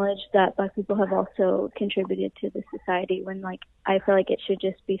 acknowledge that Black people have also contributed to the society. When like I feel like it should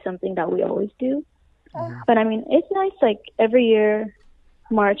just be something that we always do. But I mean, it's nice. Like every year,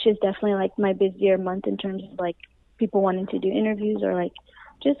 March is definitely like my busier month in terms of like people wanting to do interviews or like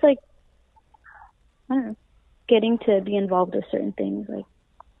just like, I don't know, getting to be involved with certain things. Like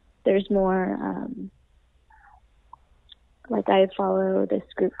there's more, like I follow this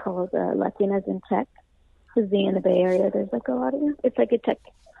group called Latinas in Tech. Because being in the Bay Area, there's like a lot of, it's like a tech.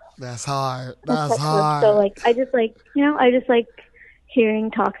 That's hard. That's hard. So like, I just like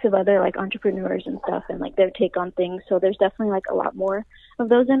hearing talks of other like entrepreneurs and stuff and like their take on things. So there's definitely like a lot more of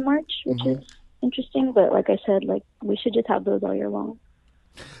those in March, which is interesting. But like I said, like we should just have those all year long.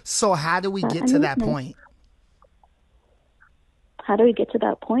 So how do we get to that point? How do we get to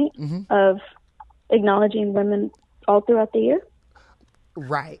that point of acknowledging women all throughout the year?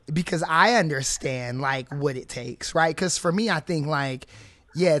 Right. Because I understand like what it takes, right? Because for me, I think like,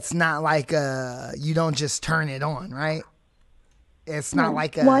 yeah, it's not like you don't just turn it on, right? It's not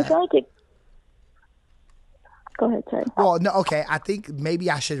like a... Well, I feel like it... Go ahead, sorry. Well, no, okay. I think maybe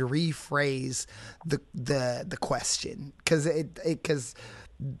I should rephrase the question because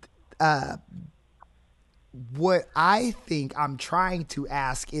what I think I'm trying to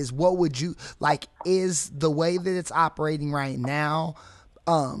ask is, what would you like? Is the way that it's operating right now?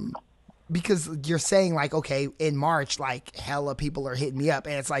 Because you're saying like, okay, in March, like hella people are hitting me up,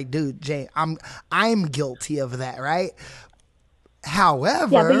 and it's like, dude, Jane, I'm guilty of that, right?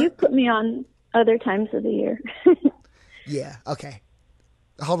 However, yeah, but you put me on other times of the year. yeah, okay.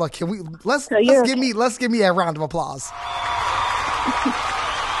 Hold on, can we let's okay. give me a round of applause.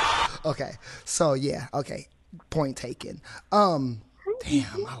 Okay, so yeah, okay, point taken.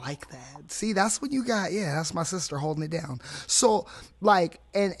 Damn, I like that. See, that's what you got. Yeah, that's my sister holding it down. So, like,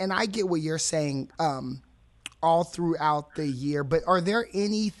 and I get what you're saying all throughout the year, but are there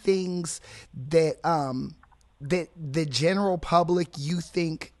any things that that the general public you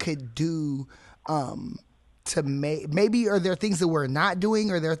think could do to maybe are there things that we're not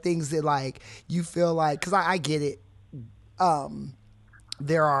doing, or are there things that like you feel like, because I get it,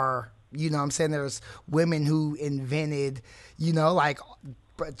 there are, you know what I'm saying, there's women who invented, you know, like,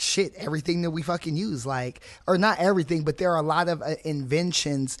 but shit, everything that we fucking use, like, or not everything, but there are a lot of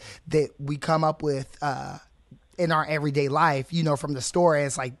inventions that we come up with in our everyday life, you know, from the store, and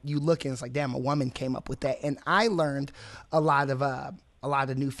it's like you look and it's like, damn, a woman came up with that. And I learned a lot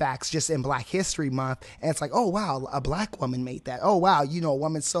of new facts just in Black History Month, and it's like, oh wow, a Black woman made that. Oh wow, you know, a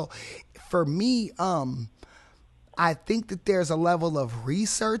woman. So for me, I think that there's a level of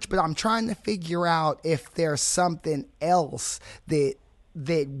research, but I'm trying to figure out if there's something else that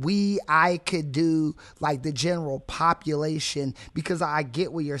I could do, like the general population, because I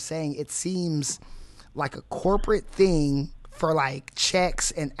get what you're saying. It seems like a corporate thing for like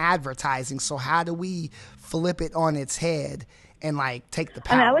checks and advertising. So how do we flip it on its head and like take the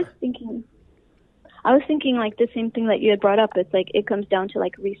power? I mean, I was thinking like the same thing that you had brought up. It's like it comes down to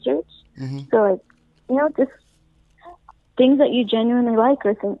like research. Mm-hmm. So like, you know, just things that you genuinely like,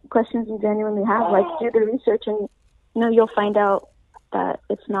 or questions you genuinely have, like do the research, and you know, you'll find out that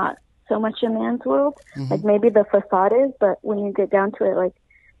it's not so much a man's world. Mm-hmm. Like maybe the facade is, but when you get down to it, like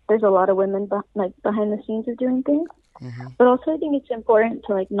there's a lot of women behind the scenes of doing things. Mm-hmm. But also I think it's important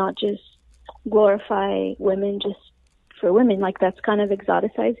to like not just glorify women just for women. Like that's kind of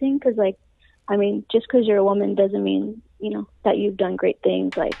exoticizing, because like, I mean, just because you're a woman doesn't mean, you know, that you've done great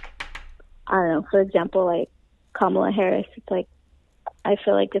things. Like, I don't know, for example, like Kamala Harris, it's like, I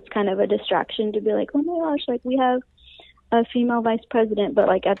feel like it's kind of a distraction to be like, oh my gosh, like we have a female vice president, but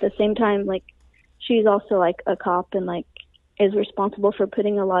like at the same time, like she's also like a cop and like is responsible for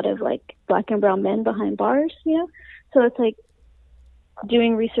putting a lot of like Black and brown men behind bars, you know? So it's like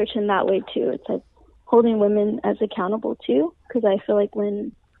doing research in that way too. It's like holding women as accountable too, because I feel like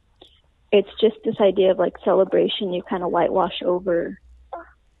when it's just this idea of like celebration, you kind of whitewash over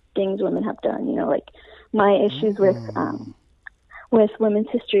things women have done, you know? Like my issues with Women's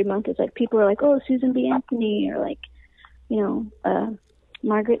History Month is like people are like, oh, Susan B. Anthony, or like, you know,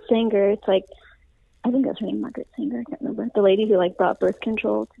 Margaret Sanger. It's like, I think that's her name, Margaret Sanger. I can't remember. The lady who like brought birth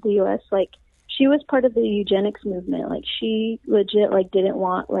control to the U.S. Like she was part of the eugenics movement. Like she legit like didn't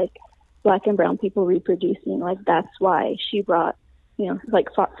want like Black and brown people reproducing. Like that's why she brought, you know,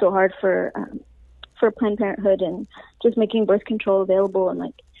 like fought so hard for Planned Parenthood and just making birth control available. And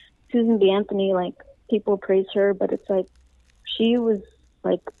like Susan B. Anthony, like people praise her, but it's like she was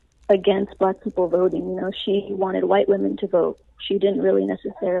like against Black people voting. You know, she wanted white women to vote. She didn't really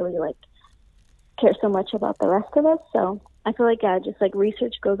necessarily like care so much about the rest of us. So I feel like, yeah, just like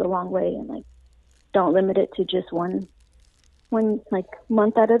research goes a long way, and like don't limit it to just one like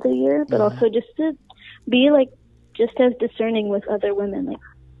month out of the year, but also just to be like just as discerning with other women. Like,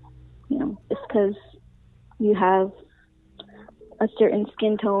 you know, just because you have a certain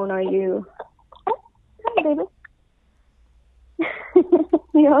skin tone, or you, hi baby,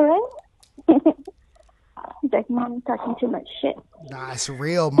 you all right? He's like, Mom's talking too much shit. Nah, it's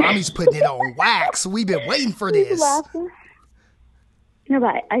real. Mommy's putting it on wax. We've been waiting for this. Laughing. No,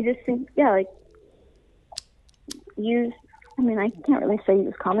 but I just think, yeah, like, I mean, I can't really say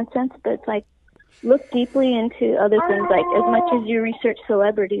use common sense, but it's like, look deeply into other things. Like, as much as you research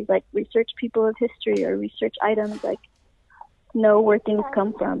celebrities, like, research people of history or research items, like, know where things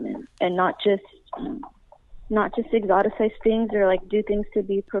come from, and not just exoticize things or like do things to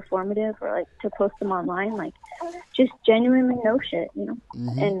be performative or like to post them online. Like just genuinely know shit, you know,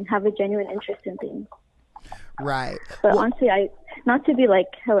 and have a genuine interest in things. Right. But honestly, not to be like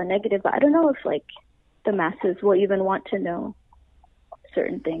hella negative, but I don't know if like the masses will even want to know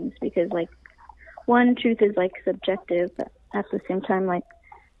certain things, because like one, truth is like subjective, but at the same time, like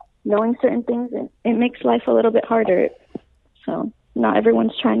knowing certain things, it makes life a little bit harder. So not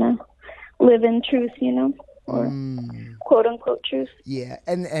everyone's trying to live in truth, you know, or quote unquote truth. Yeah.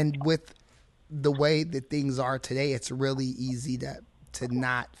 And with the way that things are today, it's really easy to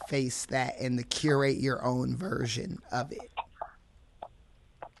not face that and to curate your own version of it.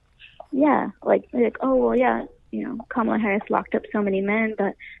 Yeah, like oh well, yeah, you know, Kamala Harris locked up so many men,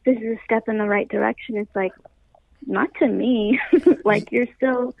 but this is a step in the right direction. It's like, not to me. Like, you're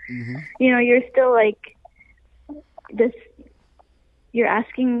still, you know, you're still like this. You're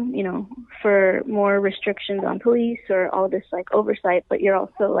asking, you know, for more restrictions on police or all this like oversight, but you're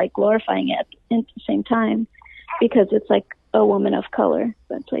also like glorifying it at the same time because it's like a woman of color.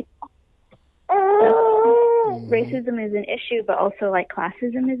 But it's like racism is an issue, but also like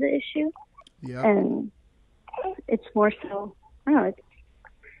classism is an issue. Yeah. And it's more so, I don't know,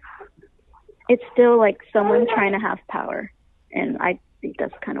 it's still like someone trying to have power. And I think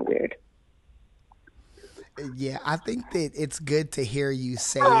that's kind of weird. Yeah, I think that it's good to hear you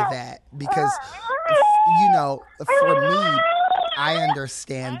say that because, you know, for me, I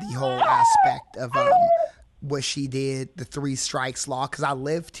understand the whole aspect of what she did, the 3 strikes law, because I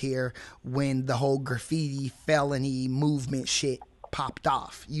lived here when the whole graffiti felony movement shit popped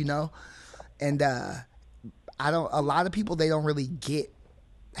off, you know? And a lot of people, they don't really get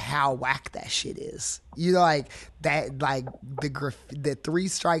how whack that shit is, you know, like that, like the 3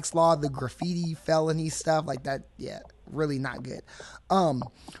 strikes law, the graffiti felony stuff like that. Yeah, really not good. And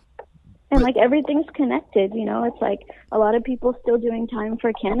like everything's connected, you know. It's like a lot of people still doing time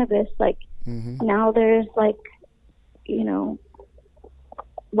for cannabis. Like now there's like, you know,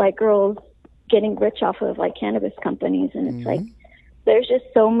 white girls getting rich off of like cannabis companies, and it's like there's just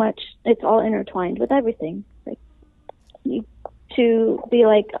so much. It's all intertwined with everything. Like to be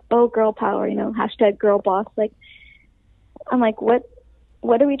like, oh, girl power, you know, hashtag girl boss. Like, I'm like, what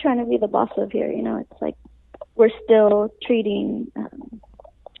are we trying to be the boss of here? You know, it's like we're still treating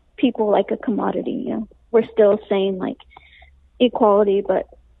people like a commodity. You know, we're still saying like equality, but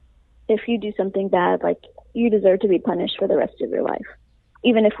if you do something bad, like you deserve to be punished for the rest of your life,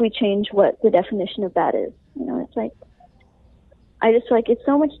 even if we change what the definition of that is. You know, it's like I just feel like it's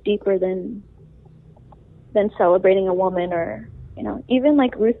so much deeper than celebrating a woman, or, you know, even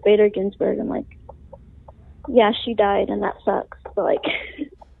like Ruth Bader Ginsburg. I'm like, yeah, she died and that sucks, but like,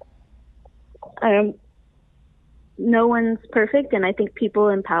 no one's perfect. And I think people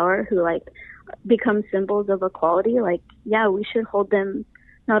in power who like become symbols of equality, like, yeah, we should hold them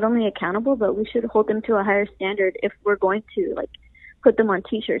not only accountable, but we should hold them to a higher standard if we're going to like put them on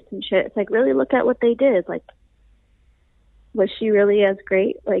t-shirts and shit. It's like, really look at what they did. Like, was she really as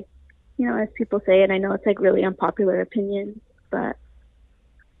great? Like, you know, as people say, and I know it's like really unpopular opinion, but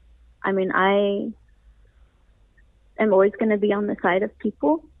I mean, I am always going to be on the side of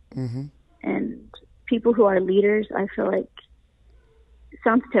people, and people who are leaders. I feel like it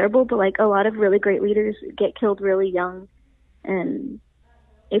sounds terrible, but like a lot of really great leaders get killed really young, and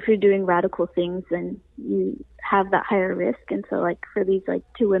if you're doing radical things, then you have that higher risk. And so like for these like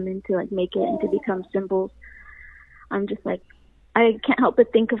 2 women to like make it and to become symbols, I'm just like, I can't help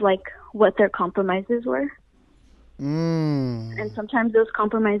but think of like what their compromises were. And sometimes those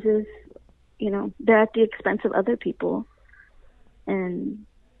compromises, you know, they're at the expense of other people. And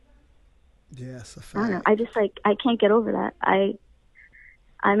yes, a fact. I don't know. I just like, I can't get over that.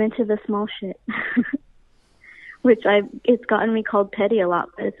 I'm into the small shit, which it's gotten me called petty a lot,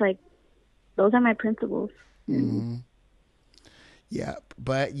 but it's like, those are my principles. Yeah,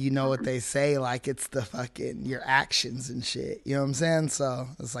 but you know what they say, like it's the fucking your actions and shit. You know what I'm saying? So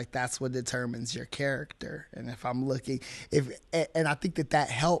it's like that's what determines your character. And if I'm looking, and I think that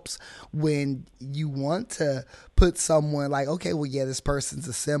helps when you want to put someone like, okay, well, yeah, this person's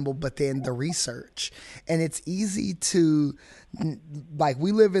a symbol, but then the research, and it's easy to like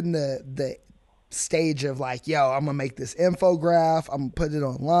we live in the stage of like, yo, I'm gonna make this infograph, I'm gonna put it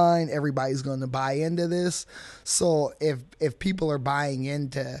online, everybody's gonna buy into this. So if people are buying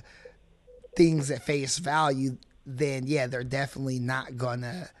into things at face value, then yeah, they're definitely not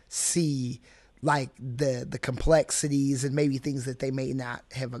gonna see like the complexities and maybe things that they may not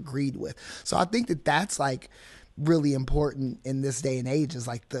have agreed with. So I think that that's like really important in this day and age, is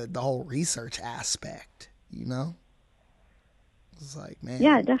like the whole research aspect, you know? It's like, man.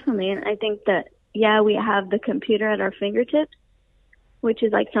 Yeah, definitely. And I think that, yeah, we have the computer at our fingertips, which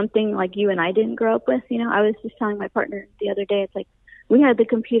is like something like you and I didn't grow up with. You know, I was just telling my partner the other day, it's like we had the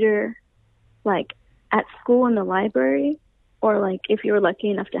computer like at school in the library, or like if you were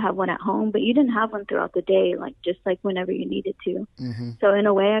lucky enough to have one at home, but you didn't have one throughout the day, like just like whenever you needed to. So in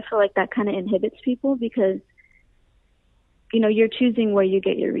a way, I feel like that kind of inhibits people because, you know, you're choosing where you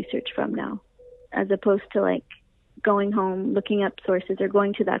get your research from now, as opposed to like going home, looking up sources, or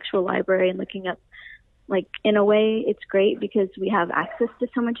going to the actual library and looking up like in a way it's great because we have access to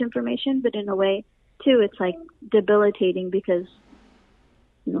so much information, but in a way too, it's like debilitating because,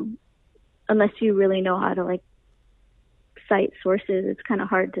 you know, unless you really know how to like cite sources, it's kind of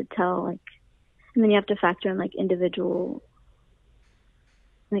hard to tell, like, and then you have to factor in like individuals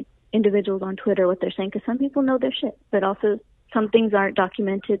on Twitter, what they're saying, because some people know their shit, but also some things aren't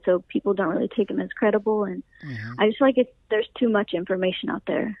documented, so people don't really take them as credible. And I just feel like there's too much information out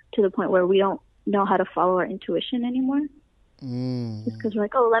there to the point where we don't know how to follow our intuition anymore. Just because we're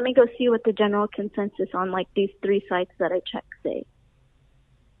like, oh, let me go see what the general consensus on like these 3 sites that I check say,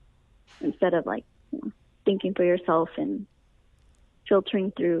 instead of like, you know, thinking for yourself and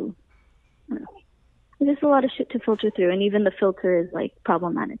filtering through. I don't know. There's just a lot of shit to filter through, and even the filter is like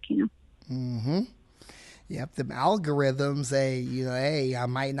problematic, you know. Yep, the algorithms say, you know, hey, I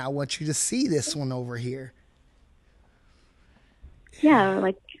might not want you to see this one over here. Yeah, or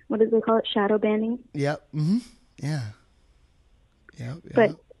like, what do they call it? Shadow banning. Yep. Yeah. Yep.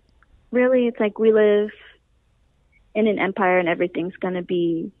 But really, it's like we live in an empire, and everything's gonna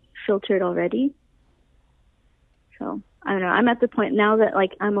be filtered already. So I don't know. I'm at the point now that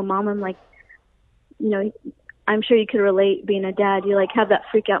like I'm a mom. I'm like, you know, I'm sure you could relate being a dad. You like have that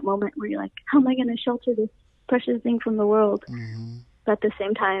freak out moment where you're like, how am I going to shelter this precious thing from the world? But at the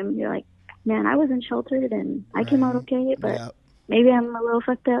same time, you're like, man, I wasn't sheltered and I came out okay, but maybe I'm a little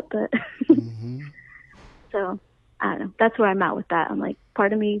fucked up. But so I don't know. That's where I'm at with that. I'm like,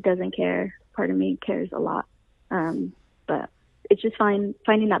 part of me doesn't care. Part of me cares a lot. But it's just finding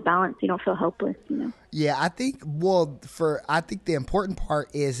that balance. You don't feel helpless, you know? Yeah, I think, I think the important part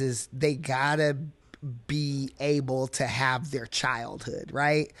is they gotta be able to have their childhood,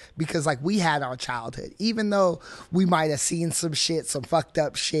 right? Because like we had our childhood, even though we might have seen some shit, some fucked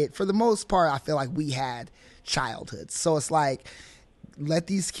up shit, for the most part, I feel like we had childhood. So it's like, let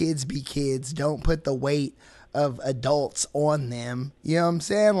these kids be kids. Don't put the weight of adults on them. You know what I'm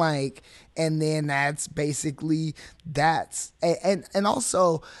saying? Like, and then that's basically, and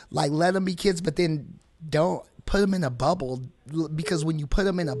also like let them be kids, but then don't put them in a bubble, because when you put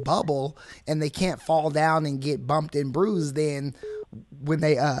them in a bubble and they can't fall down and get bumped and bruised, then when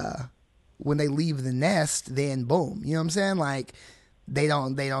they leave the nest, then boom, you know what I'm saying? Like they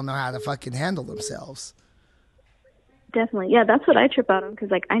don't know how to fucking handle themselves. Definitely. Yeah, that's what I trip out on,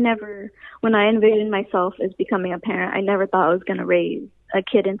 because like when I envisioned myself as becoming a parent, I never thought I was going to raise a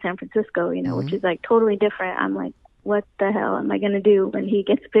kid in San Francisco, you know, which is like totally different. I'm like, what the hell am I going to do when he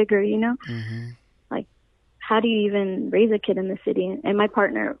gets bigger, you know? Like, how do you even raise a kid in the city? And my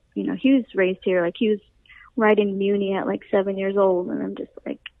partner, you know, he was raised here. Like, he was riding Muni at like 7 years old, and I'm just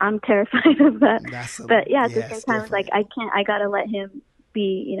like, I'm terrified of that. But yeah, at the same time, it's like, I got to let him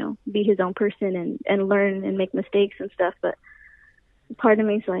be his own person and learn and make mistakes and stuff. But part of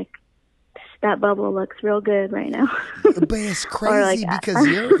me is like, that bubble looks real good right now. But it's crazy because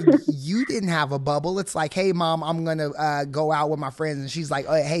you didn't have a bubble. It's like, hey mom, I'm gonna go out with my friends, and she's like,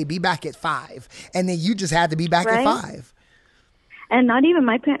 oh, hey, be back at 5, and then you just had to be back at 5. And not even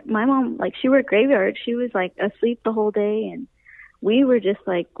my mom, like, she worked graveyard. She was like asleep the whole day, and we were just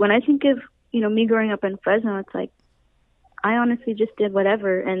like, when I think of, you know, me growing up in Fresno, it's like I honestly just did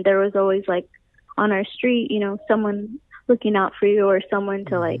whatever, and there was always like on our street, you know, someone looking out for you, or someone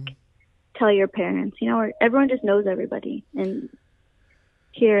to like tell your parents, you know, or everyone just knows everybody. And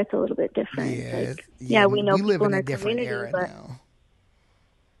here it's a little bit different. Yeah, we know we live people in in a our different community, era now.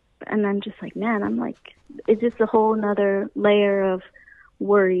 And I'm just like, man, I'm like, it's just a whole nother layer of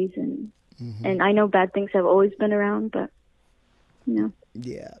worries, and I know bad things have always been around, but you know,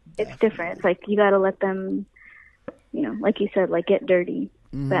 it's different. It's like you got to let them, you know, like you said, like get dirty,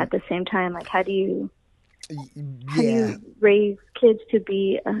 but at the same time, like how do you raise kids to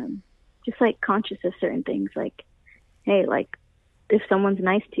be just like conscious of certain things? Like, hey, like if someone's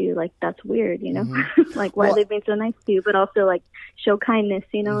nice to you, like that's weird, you know, like why are they being so nice to you? But also like show kindness,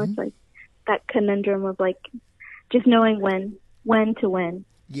 you know. It's like that conundrum of like just knowing when to when.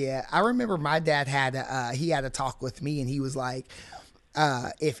 Yeah, I remember my dad had a talk with me, and he was like,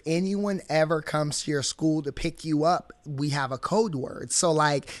 if anyone ever comes to your school to pick you up, we have a code word. So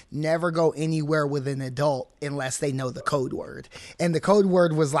like never go anywhere with an adult unless they know the code word. And the code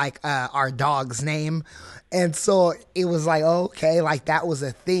word was like our dog's name. And so it was like, okay, like that was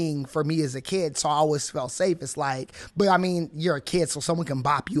a thing for me as a kid. So I always felt safe. It's like, but I mean, you're a kid, so someone can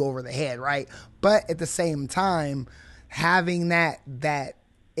bop you over the head, right? But at the same time, having that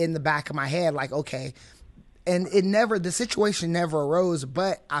in the back of my head, like, okay, and the situation never arose,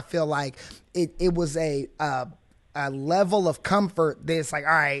 but I feel like it was a a level of comfort that it's like,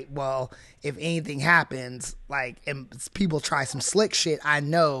 all right, well, if anything happens, like, and people try some slick shit, I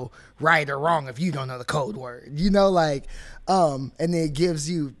know right or wrong if you don't know the code word, you know, like, and then it gives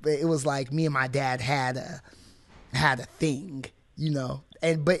you, it was like me and my dad had a thing, you know,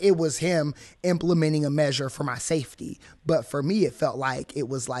 but it was him implementing a measure for my safety. But for me, it felt like it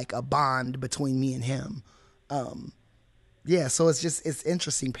was like a bond between me and him. Yeah, so it's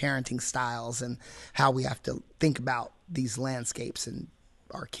interesting parenting styles and how we have to think about these landscapes and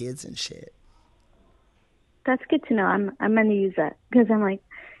our kids and shit. That's good to know. I'm going to use that because I'm like,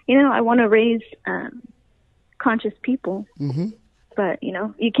 you know, I want to raise conscious people, but you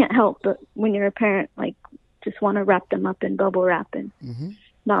know, you can't help but when you're a parent, like, just want to wrap them up in bubble wrap and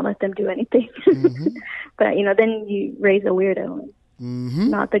not let them do anything. But you know, then you raise a weirdo.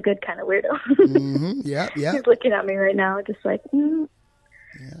 Not the good kind of weirdo. Yeah. He's looking at me right now, just like.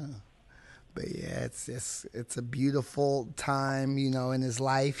 Yeah, but yeah, it's a beautiful time, you know, in his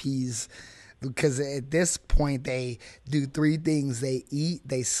life. Because at this point they do 3 things: they eat,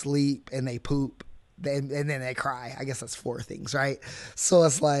 they sleep, and they poop, and then they cry. I guess that's 4 things, right? So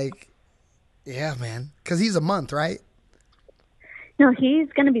it's like, yeah, man, because he's a month, right? No, he's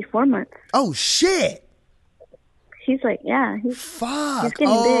gonna be 4 months. Oh shit. He's like, yeah. Fuck. He's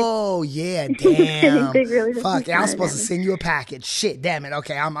getting big. Yeah, damn. He's getting big really fuck. I was supposed to send you a package. Shit, damn it.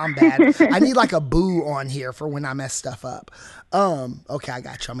 Okay, I'm bad. I need like a boo on here for when I mess stuff up. Okay, I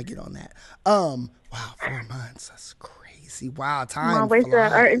got you. I'm gonna get on that. Wow, 4 months. That's crazy. Wow, time where's flies.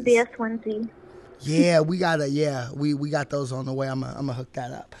 the Art and BS onesie? Yeah, we got those on the way. I'm gonna hook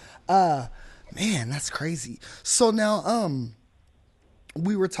that up. Man, that's crazy. So now,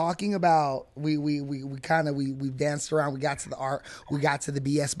 we were talking about we danced around. We got to the art. We got to the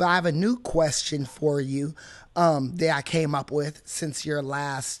BS. But I have a new question for you that I came up with since your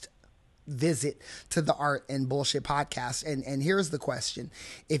last visit to the Art and Bullshit podcast. And here's the question: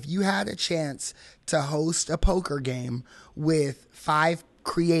 if you had a chance to host a poker game with 5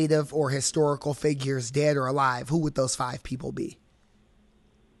 creative or historical figures, dead or alive, who would those 5 people be?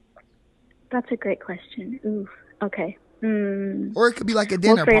 That's a great question. Ooh, okay. Or it could be like a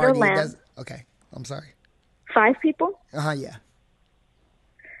dinner Wilfredo party. Lamb. Okay, I'm sorry. 5 people? Yeah.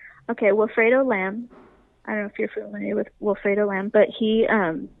 Okay, Wilfredo Lamb. I don't know if you're familiar with Wilfredo Lamb, but he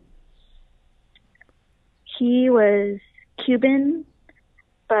was Cuban,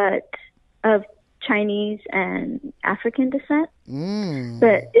 but of Chinese and African descent.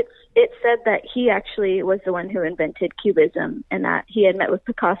 But it said that he actually was the one who invented Cubism, and that he had met with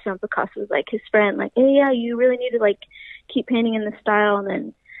Picasso, and Picasso was like his friend, like, hey, yeah, you really need to like keep painting in the style.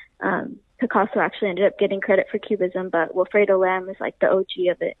 And then Picasso actually ended up getting credit for Cubism, but Wilfredo Lamb is like the OG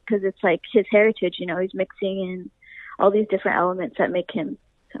of it because it's like his heritage, you know, he's mixing in all these different elements that make him,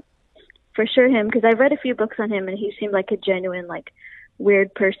 so, for sure him, because I've read a few books on him and he seemed like a genuine, like,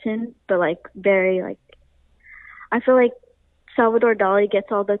 weird person, but like very, like, I feel like Salvador Dali gets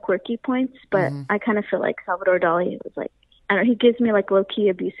all the quirky points, but I kind of feel like Salvador Dali was like, I don't know, he gives me like low-key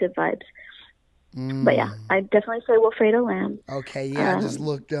abusive vibes. But yeah, I'd definitely say Wilfredo Lamb. Okay, yeah, I just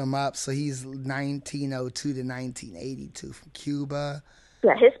looked him up. So he's 1902 to 1982 from Cuba.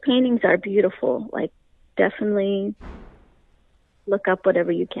 Yeah, his paintings are beautiful. Like, definitely look up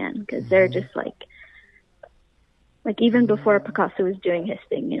whatever you can because they're just like even before Picasso was doing his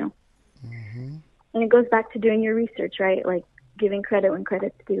thing, you know. And it goes back to doing your research, right? Like giving credit when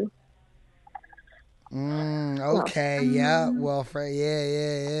credit's due. Okay, yeah. Well,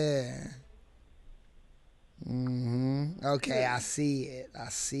 yeah. Okay, I see it.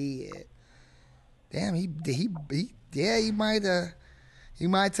 Damn, he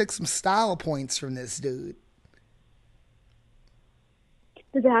might took some style points from this dude.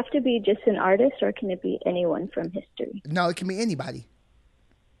 Does it have to be just an artist, or can it be anyone from history? No, it can be anybody.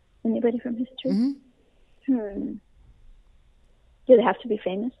 Anybody from history? Do they have to be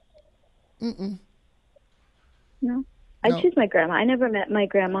famous? No? I'd choose my grandma. I never met my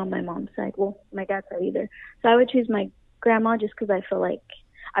grandma on my mom's side. Well, my dad's side either. So I would choose my grandma just because I feel like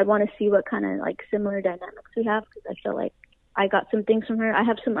I want to see what kind of like similar dynamics we have, because I feel like I got some things from her. I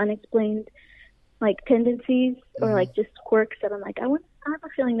have some unexplained like tendencies or like just quirks that I'm like, I have a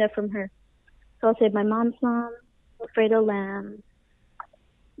feeling they're from her. So I'll say my mom's mom, Wilfredo Lamb,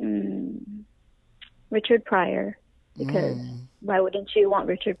 Richard Pryor, because why wouldn't you want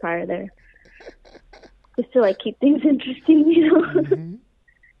Richard Pryor there? Just to like keep things interesting, you know.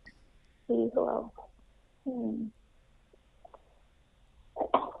 Please, well.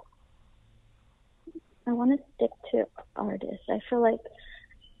 I want to stick to artists. I feel like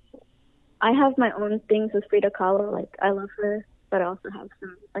I have my own things with Frida Kahlo. Like, I love her. but I also have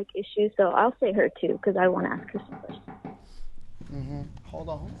some like issues. So I'll say her too because I want to ask her some questions. Hold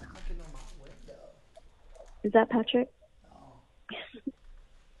on. Who's knocking on my window? Is that Patrick?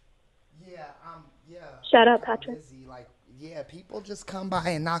 Yeah, Shout out, Patrick. Busy. Like, yeah, people just come by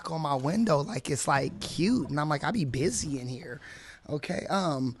and knock on my window like it's like cute, and I'm like, I be busy in here. Okay.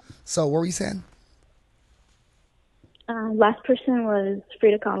 So what were you saying? Last person was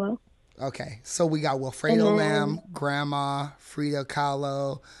Frida Kahlo. Okay, so we got Wilfredo Lamb, Grandma, Frida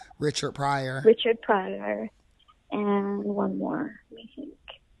Kahlo, Richard Pryor, and one more. Let me think.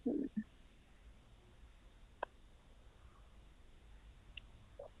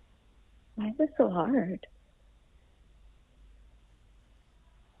 Why is this so hard?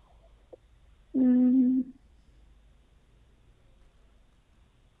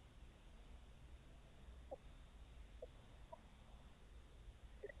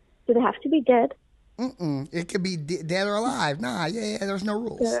 Do they have to be dead? It could be dead or alive. Nah, yeah, there's no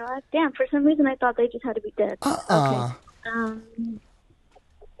rules. Dead or alive? Damn, for some reason I thought they just had to be dead. Okay.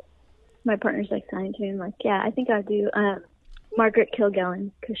 My partner's like signed to me. I'm like, yeah, I think I'll do Margaret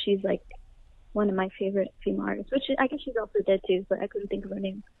Kilgallen because she's like one of my favorite female artists, which I guess she's also dead too, but I couldn't think of her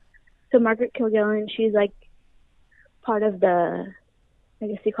name. So Margaret Kilgallen, she's like part of the, I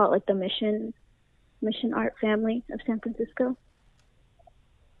guess you call it like the mission art family of San Francisco.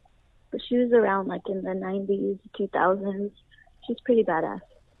 But she was around like in the 90s, 2000s. She's pretty badass.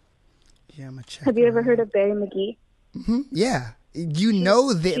 Yeah, I'm gonna check. Have you ever heard of Barry McGee? Yeah. You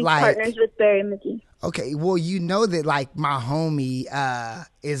know that she's like partners with Barry McGee. Okay, well, you know that like my homie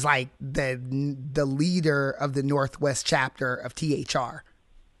is like the leader of the Northwest chapter of THR.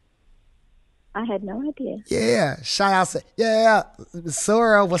 I had no idea. Yeah, shout out to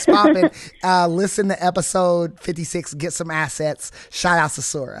Sora was popping. Listen to episode 56. Get some assets. Shout out to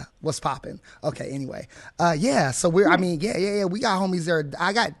Sora. What's popping? Okay, anyway, yeah. So we got homies there.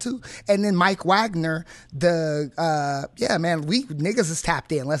 I got two, and then Mike Wagner. Man, we niggas is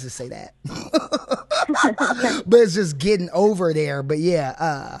tapped in. Let's just say that. But it's just getting over there. But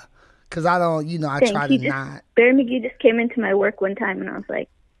yeah, because I don't, I try to not. Barry McGee just came into my work one time, and I was like,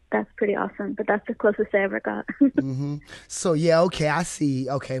 that's pretty awesome, but that's the closest I ever got. So, yeah, okay, I see.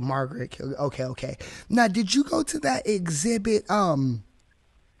 Okay, Margaret. Okay. Now, did you go to that exhibit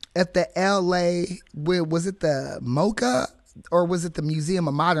at the L.A., was it the MoCA or was it the Museum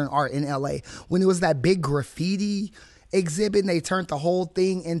of Modern Art in L.A. when it was that big graffiti exhibit and they turned the whole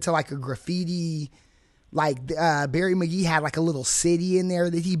thing into like a graffiti, like Barry McGee had like a little city in there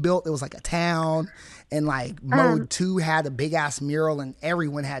that he built. It was like a town. And like Mode 2 had a big ass mural and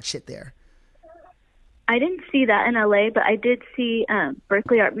everyone had shit there. I didn't see that in LA, but I did see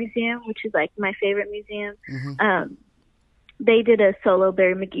Berkeley Art Museum, which is like my favorite museum. They did a solo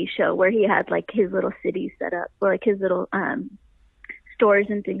Barry McGee show where he had like his little city set up, or like his little stores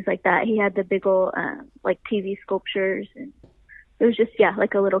and things like that. He had the big old like TV sculptures, and it was just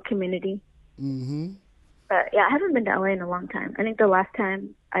like a little community. But yeah, I haven't been to LA in a long time. I think the last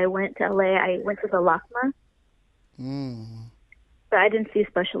time I went to LA, I went to the LACMA. But I didn't see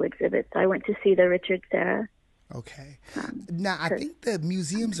special exhibits. I went to see the Richard Serra. Okay. Now, I think the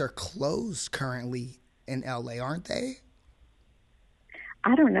museums are closed currently in LA, aren't they?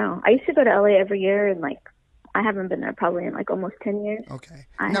 I don't know. I used to go to LA every year, and like I haven't been there probably in like almost 10 years. Okay.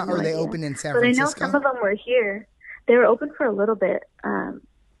 Now, are they open in San Francisco? But I know some of them were here. They were open for a little bit.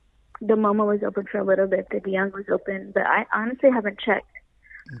 The MoMA was open for a little bit. The DeYoung was open, but I honestly haven't checked.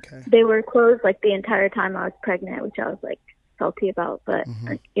 Okay. They were closed like the entire time I was pregnant, which I was like salty about. But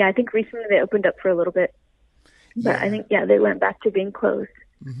I think recently they opened up for a little bit. But I think they went back to being closed.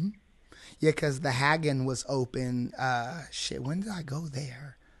 Yeah, because the Hagen was open. When did I go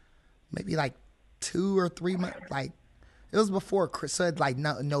there? Maybe like 2 or 3 months. Like it was before Chris said, like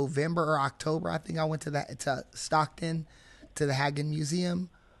November or October. I think I went to Stockton, to the Hagen Museum.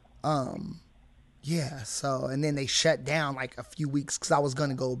 So, and then they shut down like a few weeks because I was going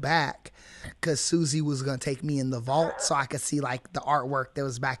to go back because Susie was going to take me in the vault so I could see like the artwork that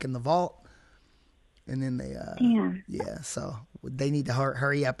was back in the vault. And then they, so they need to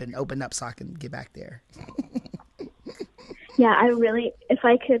hurry up and open up so I can get back there. Yeah, if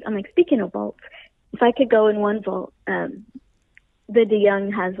I could, I'm like, speaking of vaults, if I could go in one vault, the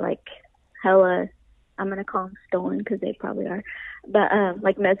DeYoung has like hella, I'm going to call them stolen because they probably are, but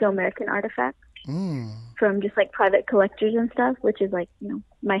like Mesoamerican artifacts from just like private collectors and stuff, which is like,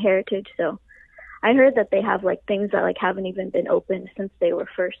 my heritage. So I heard that they have like things that like haven't even been opened since they were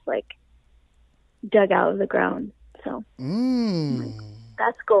first like dug out of the ground. So like,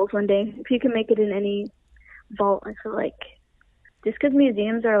 that's goals one day. If you can make it in any vault, I feel like just because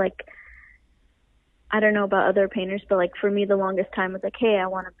museums are like, I don't know about other painters, but like for me, the longest time was like, hey, I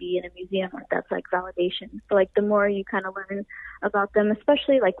want to be in a museum. Like that's like validation. But like the more you kind of learn about them,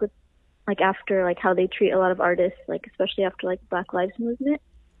 especially like with like after like how they treat a lot of artists, like especially after like Black Lives Movement,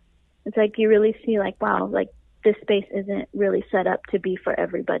 it's like you really see like, wow, like this space isn't really set up to be for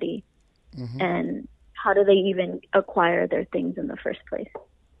everybody. Mm-hmm. And how do they even acquire their things in the first place?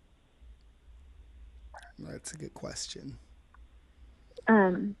 That's a good question.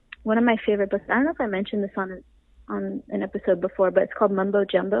 One of my favorite books, I don't know if I mentioned this on an episode before, but it's called Mumbo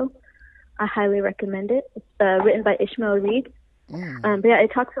Jumbo. I highly recommend it. It's written by Ishmael Reed. But yeah,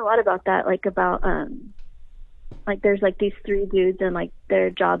 it talks a lot about that, like about like there's like these three dudes and like their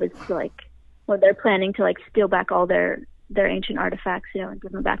job is to like, well, they're planning to like steal back all their ancient artifacts, you know, and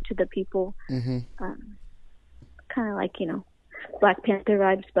give them back to the people. Mm-hmm. Kind of like, you know, Black Panther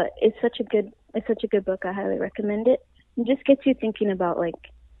vibes, but it's such a good book. I highly recommend it. It just gets you thinking about like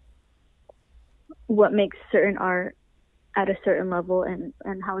what makes certain art at a certain level and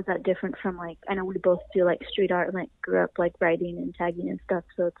how is that different from like, I know we both do like street art and like grew up like writing and tagging and stuff.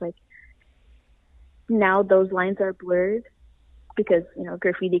 So it's like now those lines are blurred because, you know,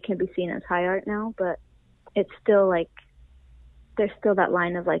 graffiti can be seen as high art now, but it's still like, there's still that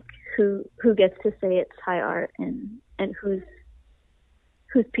line of like who gets to say it's high art and whose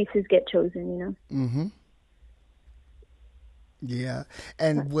pieces get chosen, you know? Mm-hmm. Yeah.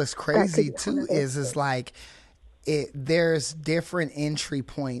 And what's crazy too is like there's different entry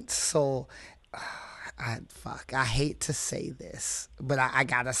points. So I hate to say this, but I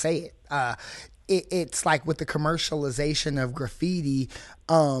gotta say it. It's like with the commercialization of graffiti,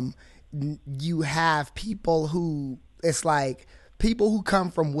 you have people who, it's like people who come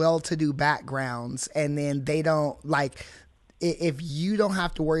from well-to-do backgrounds and then they don't like, if you don't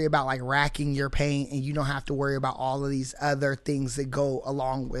have to worry about like racking your paint and you don't have to worry about all of these other things that go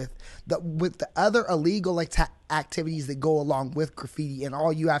along with the other illegal like activities that go along with graffiti, and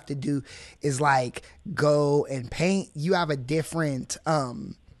all you have to do is like go and paint, you have a different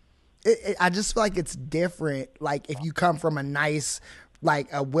I just feel like it's different. Like if you come from a nice, like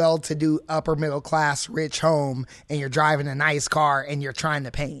a well-to-do upper middle class rich home and you're driving a nice car and you're trying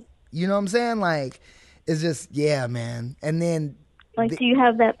to paint, you know what I'm saying? Like, it's just, yeah, man. And then like, do you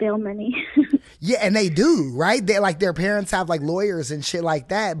have that bail money? Yeah, and they do, right? They like, their parents have like lawyers and shit like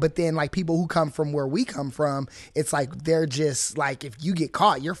that. But then like people who come from where we come from, it's like they're just like, if you get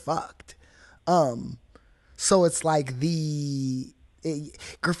caught, you're fucked. So it's like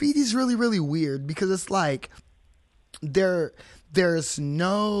graffiti is really, really weird because it's like there's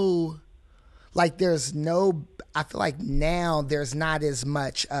no, I feel like now there's not as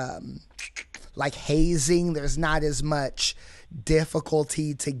much like hazing. There's not as much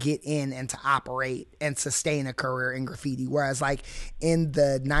difficulty to get in and to operate and sustain a career in graffiti. Whereas like in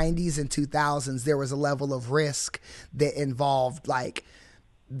the 90s and 2000s, there was a level of risk that involved like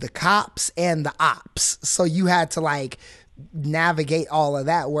the cops and the ops. So you had to like navigate all of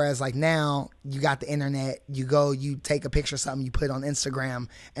that. Whereas like now you got the internet, you go, you take a picture of something, you put it on Instagram,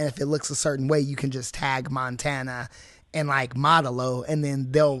 and if it looks a certain way, you can just tag Montana and like Modelo, and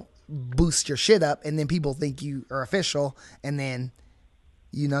then they'll boost your shit up, and then people think you are official, and then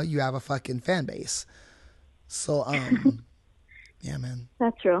you know you have a fucking fan base. So yeah, man,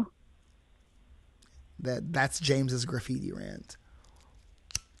 that's real. That's James's graffiti rant.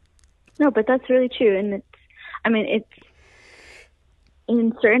 No, but that's really true. And it's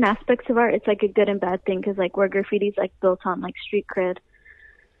in certain aspects of art, it's like a good and bad thing, because like where graffiti's like built on like street cred,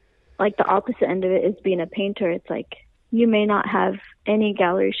 like the opposite end of it is being a painter. It's like you may not have any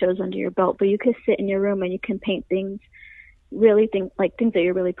gallery shows under your belt, but you could sit in your room and you can paint things, things that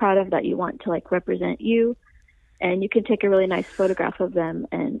you're really proud of, that you want to like represent you, and you can take a really nice photograph of them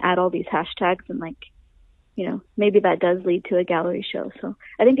and add all these hashtags, and like, you know, maybe that does lead to a gallery show. So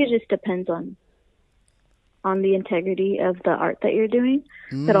I think it just depends on the integrity of the art that you're doing,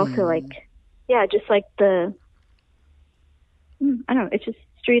 but also like, yeah, just like I don't know, it's just,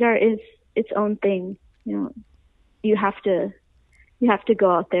 street art is its own thing. You know, you have to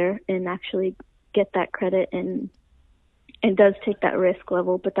go out there and actually get that credit, and it does take that risk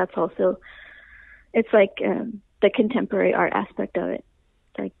level, but that's also, it's like the contemporary art aspect of it.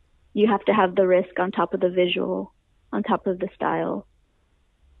 Like you have to have the risk on top of the visual, on top of the style.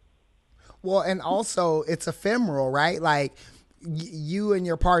 Well, and also it's ephemeral, right? Like you and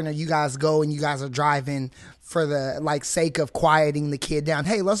your partner, you guys go and you guys are driving for the like sake of quieting the kid down.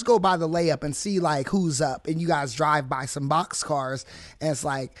 Hey, let's go by the layup and see like who's up. And you guys drive by some box cars, and it's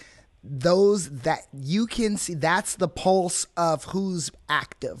like, those that you can see, that's the pulse of who's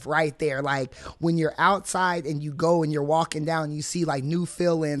active right there. Like when you're outside and you go and you're walking down, you see like new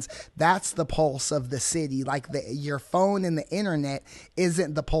fill-ins. That's the pulse of the city. Like your phone and the internet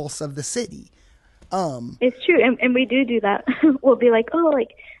isn't the pulse of the city. It's true, and we do that. We'll be like, oh, like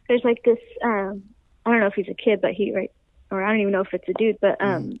there's like this. I don't know if he's a kid, but he writes, or I don't even know if it's a dude, but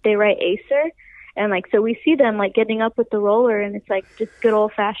they write Acer, and like so we see them like getting up with the roller, and it's like just good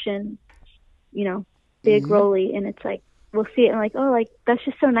old fashioned, you know, big rolly, and it's like we'll see it and like, oh, like that's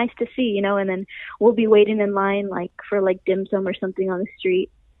just so nice to see, you know, and then we'll be waiting in line like for like dim sum or something on the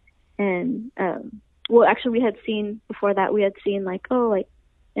street, and well, actually we had seen like, oh, like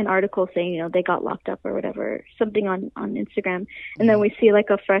an article saying, you know, they got locked up or whatever, something on Instagram. And then we see like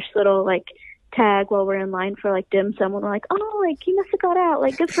a fresh little like tag while we're in line for like dim sum. We're like, oh, like he must have got out,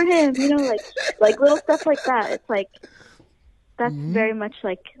 like good for him, you know, like little stuff like that. It's like, that's very much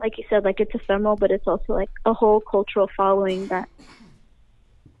like you said, like it's ephemeral, but it's also like a whole cultural following that,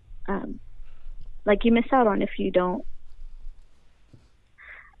 like you miss out on if you don't,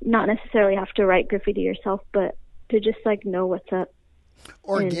 not necessarily have to write graffiti yourself, but to just like know what's up.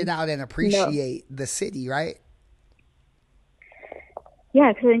 Or get out and appreciate the city, right?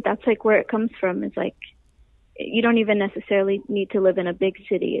 Yeah, because I think that's like where it comes from. It's like you don't even necessarily need to live in a big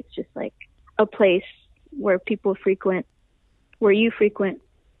city. It's just like a place where people frequent, where you frequent,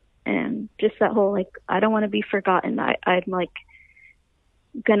 and just that whole like, I don't want to be forgotten. I'm like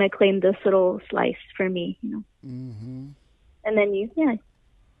gonna claim this little slice for me, you know. And then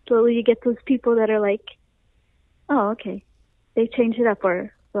slowly you get those people that are like, oh, okay, they changed it up,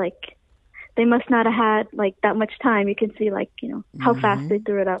 or like they must not have had like that much time. You can see like, you know, how fast they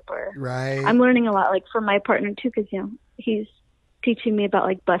threw it up. Or right. I'm learning a lot like from my partner too, because, you know, he's teaching me about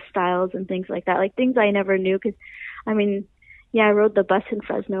like bus styles and things like that, like things I never knew. Because I mean, yeah, I rode the bus in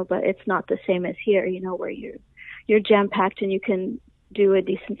Fresno, but it's not the same as here, you know, where you're jam packed and you can do a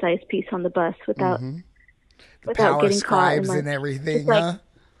decent sized piece on the bus without getting caught and, like, and everything, like,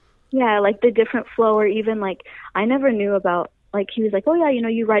 yeah, like the different flow, or even like I never knew about, like he was like, oh yeah, you know,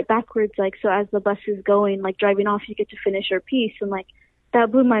 you write backwards, like so as the bus is going, like driving off, you get to finish your piece, and like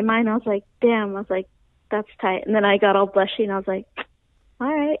that blew my mind. I was like, damn, I was like, that's tight. And then I got all blushy and I was like,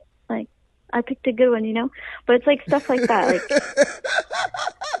 all right, like I picked a good one, you know. But it's like stuff like that, like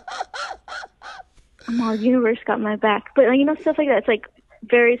I'm all, universe got my back. But you know, stuff like that, it's like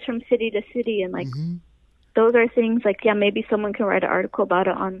varies from city to city, and like those are things like, yeah, maybe someone can write an article about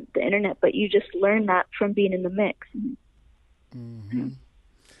it on the internet, but you just learn that from being in the mix.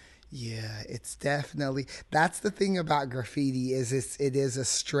 Yeah, it's definitely, that's the thing about graffiti is it is a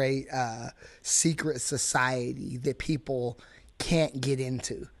straight secret society that people can't get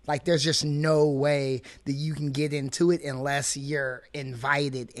into. Like there's just no way that you can get into it unless you're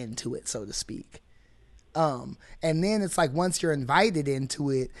invited into it, so to speak. And then it's like once you're invited into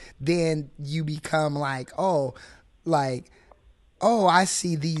it, then you become like, oh, I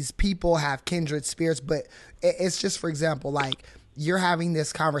see these people have kindred spirits. But it's just, for example, like you're having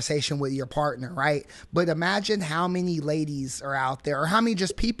this conversation with your partner, right? But imagine how many ladies are out there, or how many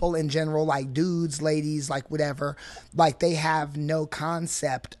just people in general, like dudes, ladies, like whatever, like they have no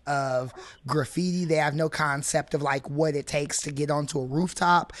concept of graffiti. They have no concept of like what it takes to get onto a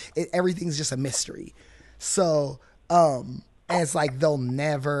rooftop. Everything's just a mystery. So, and it's like they'll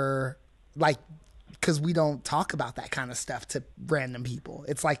never, like, because we don't talk about that kind of stuff to random people.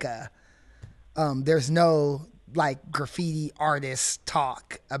 It's like there's no like graffiti artists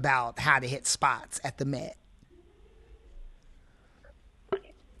talk about how to hit spots at the Met.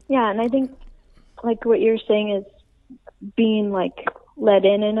 Yeah, and I think like what you're saying is being like let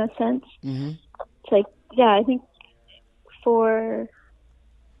in a sense. It's like, yeah, I think for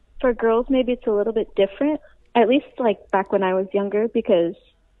girls maybe it's a little bit different, at least like back when I was younger, because,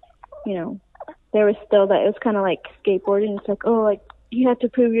 you know, there was still that, it was kind of like skateboarding. It's like, oh, like you have to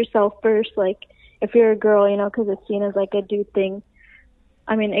prove yourself first, like if you're a girl, you know, because it's seen as like a dude thing.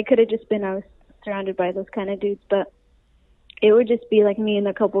 I mean, it could have just been I was surrounded by those kind of dudes, but it would just be like me and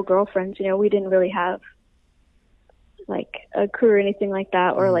a couple girlfriends, you know. We didn't really have like a crew or anything like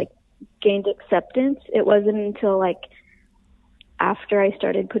that, or like gained acceptance. It wasn't until like after I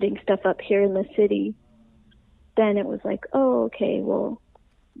started putting stuff up here in the city, then it was like, oh, okay, well,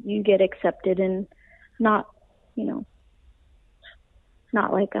 you get accepted, and not, you know,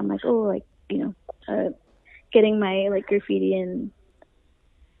 not like I'm like, oh, like, you know, getting my like graffiti in,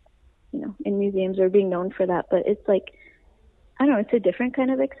 you know, in museums or being known for that. But it's like, I don't know, it's a different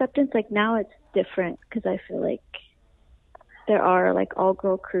kind of acceptance. Like now it's different because I feel like there are like all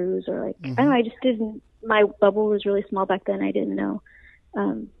girl crews, or like, I don't know, I just didn't, my bubble was really small back then. I didn't know.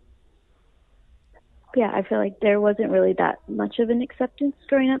 yeah, I feel like there wasn't really that much of an acceptance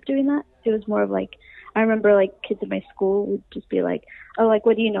growing up doing that. It was more of like, I remember like kids in my school would just be like, oh, like,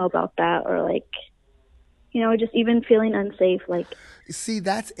 what do you know about that? Or like, you know, just even feeling unsafe. Like, see,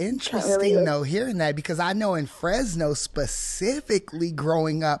 that's interesting though, hearing that, because I know in Fresno specifically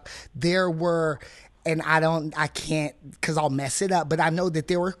growing up, there were, and I can't, because I'll mess it up, but I know that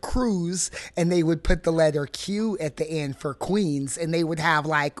there were crews and they would put the letter Q at the end for queens, and they would have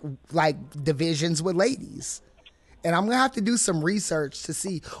like divisions with ladies. And I'm going to have to do some research to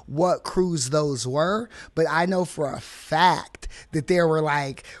see what crews those were. But I know for a fact that there were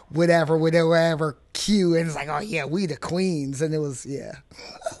like whatever Q. And it's like, oh, yeah, we the queens. And it was, yeah.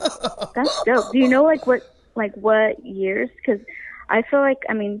 That's dope. Do you know like what years? Because I feel like,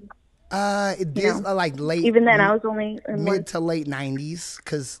 I mean, it is like late. Even then, I was only in mid to late 90s.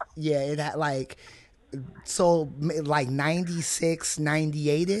 Because, yeah, it had like, so like 96,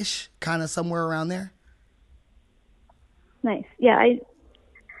 98-ish, kind of somewhere around there. Nice. Yeah,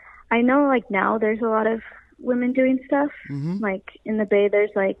 I know like now there's a lot of women doing stuff. Mm-hmm. Like in the Bay,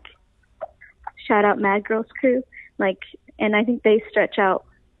 there's like, shout out Mad Girls Crew. Like, and I think they stretch out.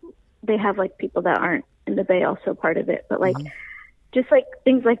 They have like people that aren't in the Bay also part of it. But like, just like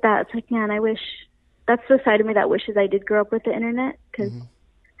things like that. It's like, man, I wish, that's the side of me that wishes I did grow up with the internet. Because,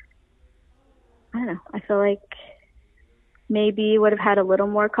 I don't know, I feel like maybe would have had a little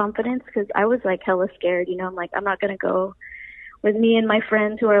more confidence, because I was like hella scared, you know. I'm like, I'm not going to go with me and my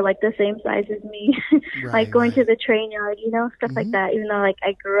friends who are like the same size as me, like going to the train yard, you know, stuff like that. Even though like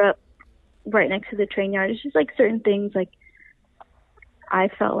I grew up right next to the train yard, it's just like certain things like I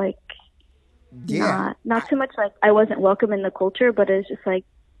felt like not so much like I wasn't welcome in the culture, but it's just like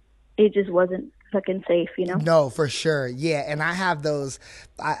it just wasn't fucking safe, you know? No, for sure. Yeah, and I have those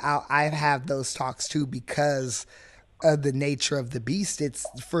I have those talks too, because of the nature of the beast. It's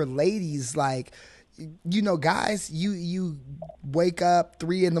for ladies, like, you know, guys, you wake up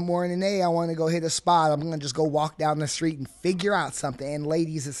 3 a.m, hey, I want to go hit a spot, I'm gonna just go walk down the street and figure out something. And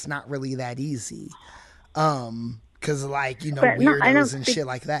ladies, it's not really that easy, because like, you know, weirdos and shit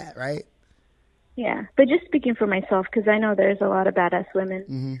like that, right? Yeah, but just speaking for myself, because I know there's a lot of badass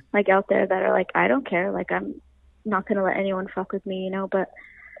women like out there that are like, I don't care, like I'm not gonna let anyone fuck with me, you know. But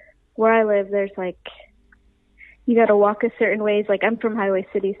where I live, there's like, you got to walk a certain ways. Like, I'm from Highway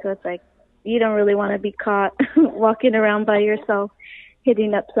City, so it's like, you don't really want to be caught walking around by yourself,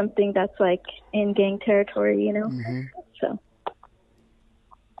 hitting up something that's like in gang territory, you know? So,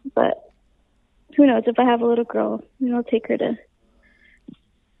 but who knows, if I have a little girl, you know, I'll take her to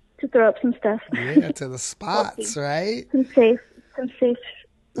throw up some stuff. Yeah, to the spots, right? Some safe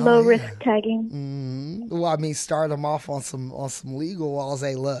low risk tagging. Well, I mean, start them off on some legal walls.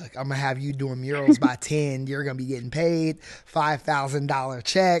 Hey, look, I'm gonna have you doing murals by 10. You're gonna be getting paid $5,000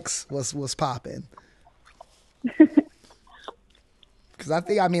 checks. What's popping? Because I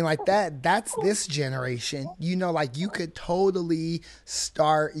think, I mean, like that's this generation. You know, like you could totally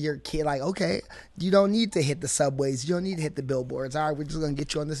start your kid like, okay, you don't need to hit the subways. You don't need to hit the billboards. All right, we're just gonna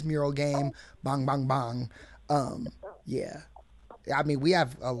get you on this mural game. Bang, bang, bang. Yeah. I mean, we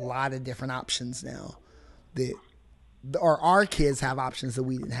have a lot of different options now or our kids have options that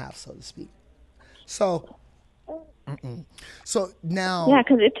we didn't have, so to speak. So now. Yeah,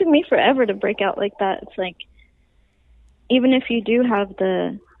 because it took me forever to break out like that. It's like, even if you do have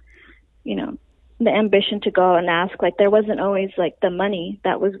the, you know, the ambition to go and ask, like there wasn't always like the money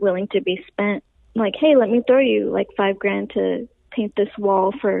that was willing to be spent. Like, hey, let me throw you like $5,000 to paint this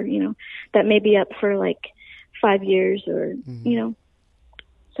wall for, you know, that may be up for like 5 years or, you know,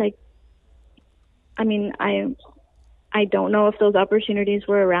 it's like, I mean, I don't know if those opportunities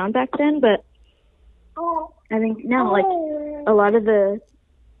were around back then, but I think now, like a lot of the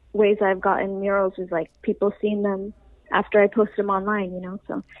ways I've gotten murals is like people seeing them after I post them online, you know,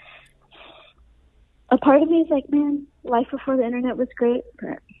 so a part of me is like, man, life before the internet was great,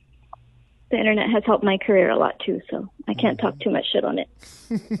 but the internet has helped my career a lot too, so I can't talk too much shit on it.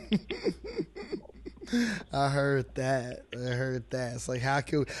 I heard that. It's like, how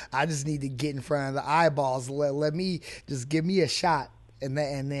could I just need to get in front of the eyeballs? Let me just give me a shot, and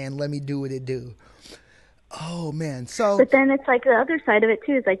then let me do what it do. Oh man, so. But then it's like the other side of it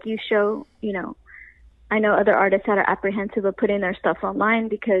too is like you show, you know, I know other artists that are apprehensive of putting their stuff online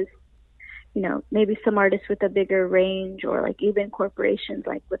because, you know, maybe some artists with a bigger range or like even corporations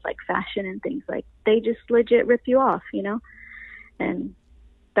like with like fashion and things, like they just legit rip you off, you know, and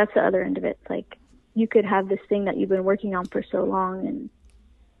that's the other end of it. It's like, you could have this thing that you've been working on for so long,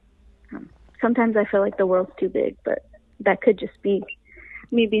 and sometimes I feel like the world's too big, but that could just be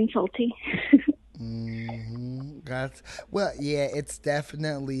me being salty. Well, yeah, it's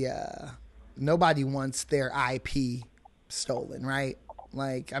definitely nobody wants their IP stolen, right?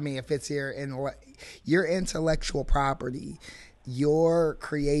 Like, I mean, if it's your intellectual property, your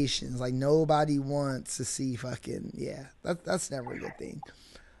creations, like nobody wants to see fucking that's never a good thing.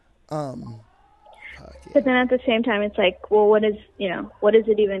 But then at the same time, it's like, well, what does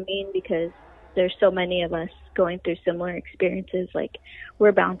it even mean? Because there's so many of us going through similar experiences. Like,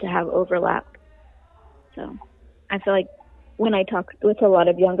 we're bound to have overlap. So I feel like when I talk with a lot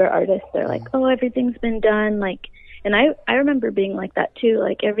of younger artists, they're like, oh, everything's been done. Like, and I remember being like that too.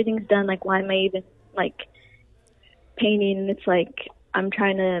 Like, everything's done. Like, why am I even like painting? And it's like, I'm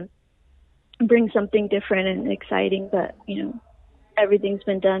trying to bring something different and exciting, but everything's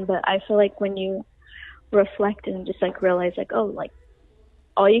been done. But I feel like when you reflect and just like realize like, oh, like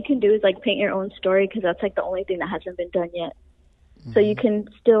all you can do is like paint your own story, because that's like the only thing that hasn't been done yet. So you can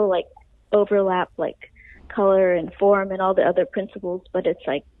still like overlap like color and form and all the other principles, but it's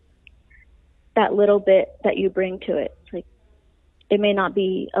like that little bit that you bring to it. It's like, it may not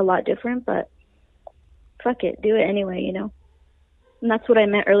be a lot different, but fuck it, do it anyway, And that's what I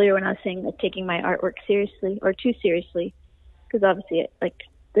meant earlier when I was saying like taking my artwork seriously, or too seriously, because obviously like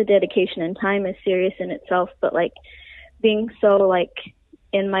the dedication and time is serious in itself, but like being so like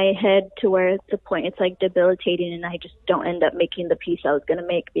in my head to where the point it's like debilitating, and I just don't end up making the piece I was going to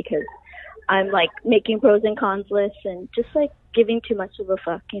make because I'm like making pros and cons lists and just like giving too much of a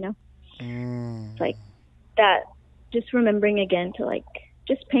fuck, It's like that, just remembering again to like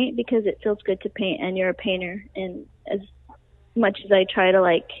just paint because it feels good to paint and you're a painter. And as much as I try to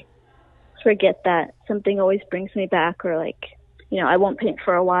like forget that, something always brings me back, or like, I won't paint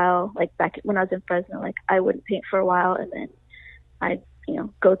for a while. Like back when I was in Fresno, like I wouldn't paint for a while, and then I'd,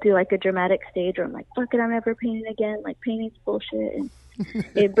 go through like a dramatic stage where I'm like, fuck it, I'm never painting again. Like, painting's bullshit, and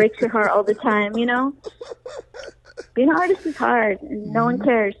it breaks your heart all the time, Being an artist is hard, and no one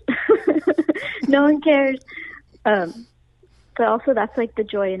cares. No one cares. But also that's like the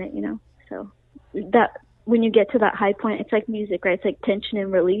joy in it, So that when you get to that high point, it's like music, right? It's like tension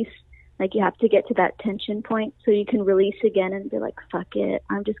and release. Like, you have to get to that tension point so you can release again and be like, fuck it,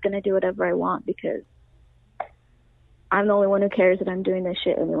 I'm just going to do whatever I want because I'm the only one who cares that I'm doing this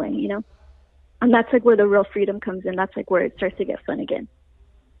shit anyway, And that's like where the real freedom comes in. That's like where it starts to get fun again.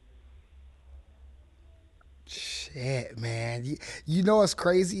 Shit, man. You know what's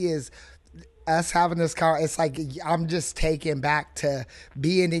crazy is us having this car. It's like I'm just taken back to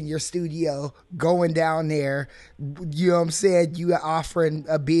being in your studio, going down there. You know what I'm saying? You offering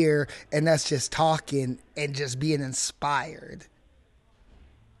a beer, and us just talking and just being inspired.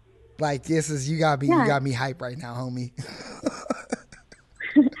 Like, this is you got me hype right now, homie.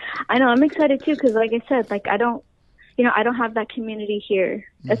 I know, I'm excited too, because like I said, like I don't have that community here,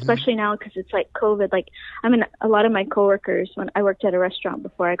 especially now because it's like COVID. Like, I mean, a lot of my coworkers, when I worked at a restaurant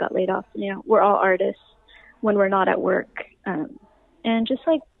before I got laid off, we're all artists when we're not at work. And just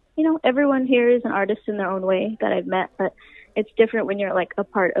like, everyone here is an artist in their own way that I've met, but it's different when you're like a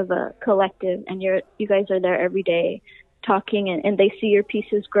part of a collective and you guys are there every day talking, and they see your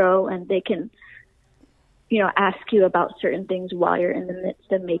pieces grow, and they can, ask you about certain things while you're in the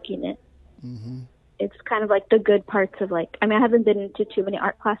midst of making it. It's kind of like the good parts of like, I mean, I haven't been into too many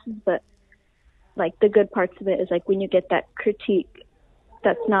art classes, but like the good parts of it is like when you get that critique,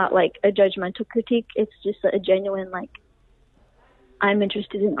 that's not like a judgmental critique. It's just a genuine, like, I'm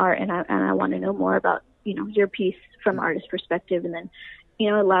interested in art and I want to know more about, your piece from artist perspective. And then, it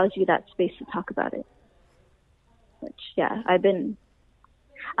allows you that space to talk about it. Which, yeah, I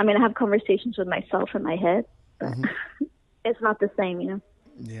have conversations with myself in my head, but it's not the same,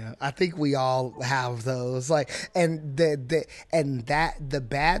 Yeah, I think we all have those. Like, and the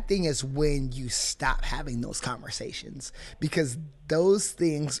bad thing is when you stop having those conversations, because those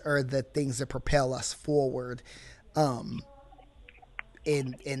things are the things that propel us forward,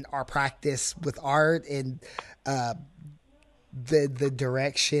 in our practice with art and the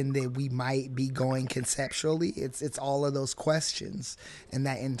direction that we might be going conceptually. It's all of those questions and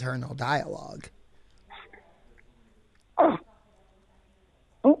that internal dialogue.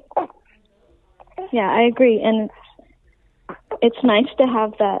 Yeah, I agree. And it's nice to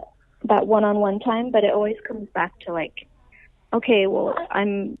have that one-on-one time, but it always comes back to like, okay, well,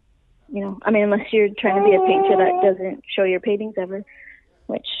 unless you're trying to be a painter that doesn't show your paintings ever,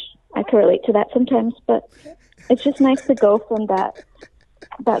 which I can relate to that sometimes, but it's just nice to go from that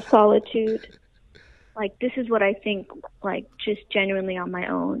solitude. Like, this is what I think, like, just genuinely on my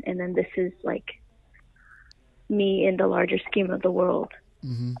own. And then this is like me in the larger scheme of the world.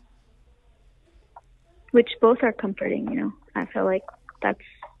 Which both are comforting, I feel like that's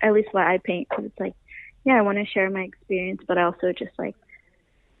at least why I paint, because it's like, yeah, I want to share my experience, but I also just like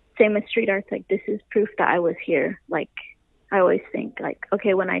same as street arts, like, this is proof that I was here. Like, I always think, like,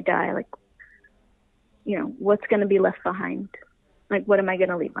 okay, when I die, like, you know, what's going to be left behind? Like, what am I going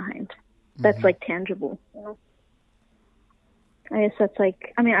to leave behind? That's, like, tangible, you know? I guess that's,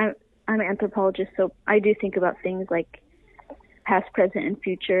 like, I mean, I'm an anthropologist, so I do think about things like past, present, and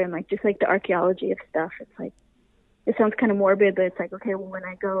future, and, like, just, like, the archaeology of stuff. It's, like, it sounds kind of morbid, but it's, like, okay, well, when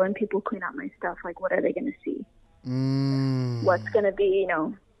I go and people clean out my stuff, like, what are they going to see? What's going to be, you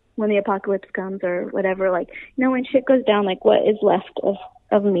know, when the apocalypse comes or whatever, like, you know, when shit goes down, like, what is left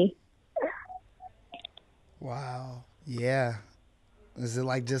of me? Wow. Yeah. Is it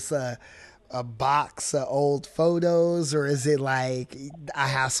like just a box of old photos, or is it like I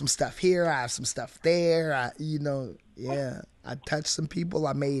have some stuff here, I have some stuff there, yeah, I touched some people,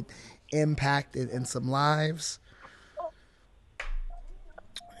 I made impact in some lives.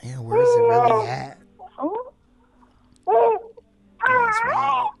 Yeah, where is it really at? Oh,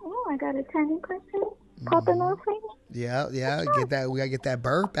 I got a tiny person popping off right now. Yeah, get that. We gotta get that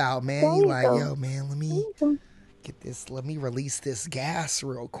burp out, man. There You you like, go. yo, man, let me get this. Let me release this gas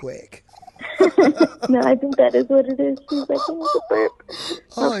real quick. No, I think that is what it is. He's like, it was a burp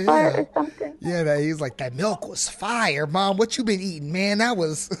or fart or something. Yeah, he's like, that milk was fire, Mom. What you been eating, man? That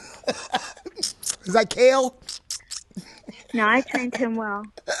was. Is that kale? No, I trained him well.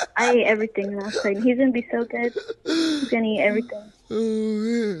 I ate everything when I was pregnant. He's gonna be so good. He's gonna eat everything. Oh,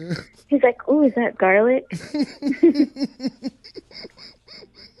 yeah. He's like, ooh, is that garlic?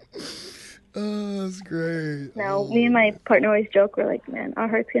 Oh, that's great. No, me and my partner always joke. We're like, man, our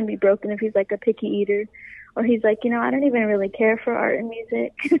heart's gonna be broken if he's like a picky eater, or he's like, you know, I don't even really care for art and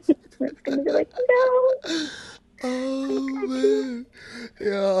music. It's gonna be like, no. Oh man,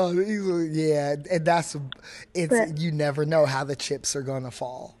 yeah, and you never know how the chips are gonna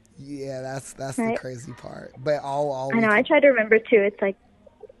fall. Yeah, that's right? The crazy part. But all I know. I try to remember too. It's like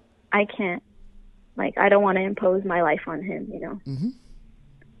I can't, like, I don't want to impose my life on him, you know.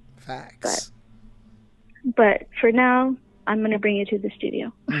 Facts. But for now, I'm gonna bring you to the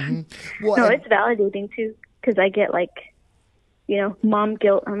studio. Well, no, it's validating too, because I get like, you know, mom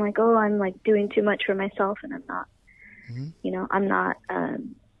guilt. I'm like, oh, I'm like doing too much for myself, and I'm not. You know, I'm not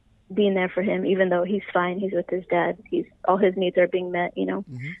being there for him, even though he's fine. He's with his dad. All his needs are being met, you know.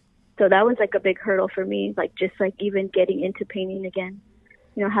 So that was like a big hurdle for me, like just like even getting into painting again,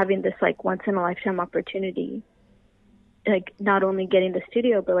 you know, having this like once in a lifetime opportunity, like not only getting the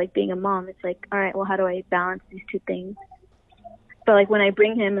studio, but like being a mom. It's like, all right, well, how do I balance these two things? But like when I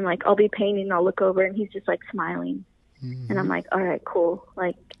bring him and like I'll be painting, and I'll look over and he's just like smiling. And I'm like, all right, cool.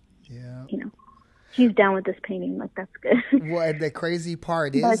 Like, you know, he's down with this painting. Like, that's good. Well, and the crazy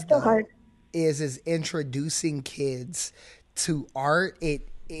part is, it's still hard. is introducing kids to art. It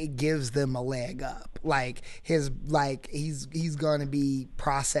gives them a leg up. Like he's going to be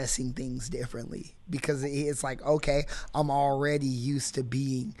processing things differently, because it's like, okay, I'm already used to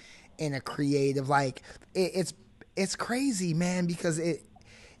being in a creative, like it's crazy, man, because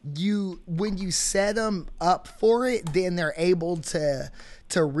when you set them up for it, then they're able to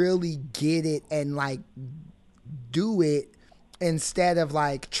really get it and like do it, instead of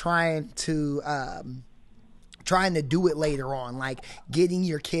like trying to do it later on, like getting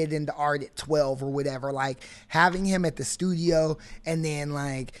your kid into art at 12 or whatever, like having him at the studio, and then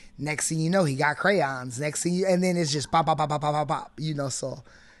like next thing you know, he got crayons, and then it's just pop, you know. So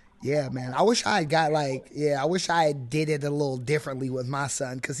yeah, man, I wish I did it a little differently with my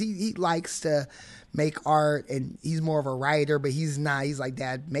son, because he likes to make art, and he's more of a writer, but he's like,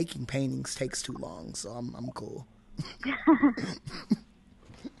 Dad, making paintings takes too long, so I'm cool.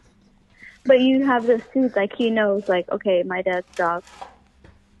 But you have this too, like he knows, like, okay, my dad's dog.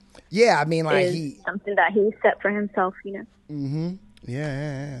 Yeah, I mean, like is something that he set for himself, you know.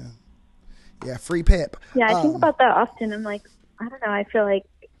 Yeah, free Pip. Yeah, I think about that often. I'm like, I don't know. I feel like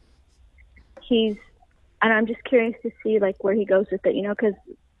I'm just curious to see like where he goes with it, you know, because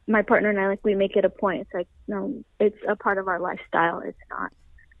my partner and I, like, we make it a point. It's like, no, it's a part of our lifestyle. It's not,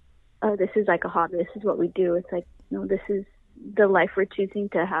 oh, this is like a hobby. This is what we do. It's like, no, this is the life we're choosing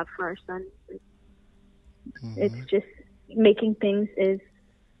to have for our son. It's just making things is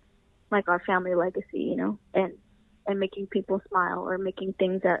like our family legacy, you know, and making people smile, or making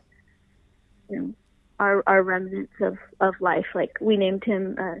things that, you know, are remnants of life. Like we named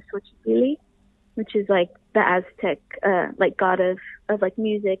him Xochitl, which is like the Aztec like god of like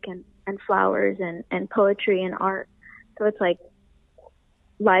music and flowers and poetry and art. So it's like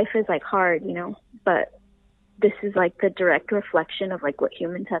life is like hard, you know, but this is like the direct reflection of like what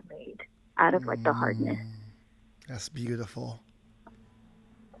humans have made out of like the hardness. That's beautiful.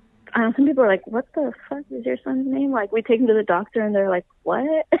 some people are like, what the fuck is your son's name? Like, we take him to the doctor and they're like,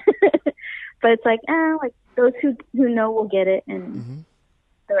 what? But it's like, like those who know will get it, and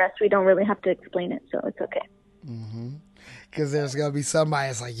the rest we don't really have to explain it, so it's okay. Because there's gonna be somebody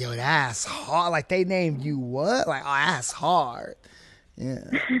that's like, yo, that's hard. Like, they named you what? Like, oh, that's hard. Yeah.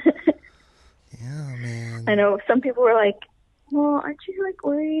 Yeah, man. I know some people were like, well, aren't you like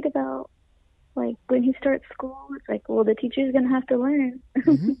worried about like when he starts school? It's like, well, the teacher's gonna have to learn.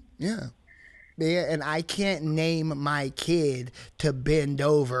 Yeah. Yeah, and I can't name my kid to bend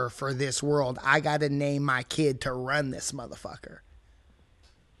over for this world. I got to name my kid to run this motherfucker.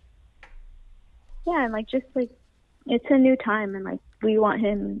 Yeah, and like just like it's a new time, and like we want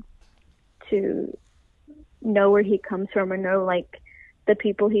him to know where he comes from, or know like the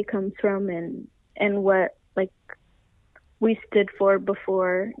people he comes from, and what like we stood for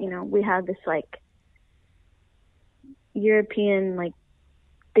before. You know, we had this like European like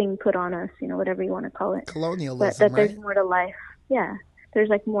thing put on us, you know, whatever you want to call it. Colonialism, but that right? there's more to life. Yeah, there's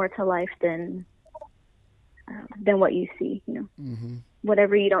like more to life than what you see. You know,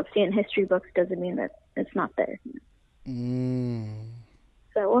 whatever you don't see in history books doesn't mean that it's not there. You know?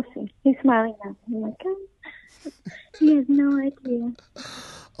 So we'll see. He's smiling now. I'm like, oh, he has no idea.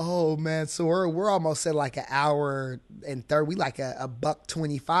 Oh man, so we're almost at like an hour and 30. We like a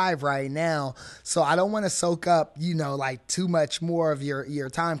 $1.25 right now. So I don't want to soak up, you know, like too much more of your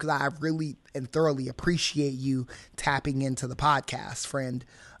time, because I really and thoroughly appreciate you tapping into the podcast, friend.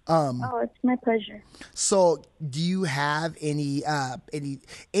 Oh, it's my pleasure. So do you have anything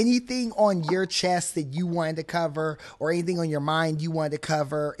on your chest that you wanted to cover, or anything on your mind you wanted to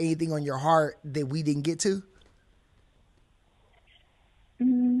cover, anything on your heart that we didn't get to?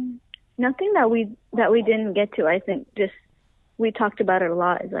 Nothing that we didn't get to. I think just we talked about it a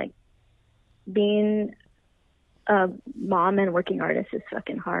lot. Is like being a mom and working artist is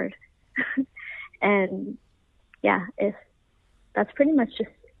fucking hard. And yeah, that's pretty much just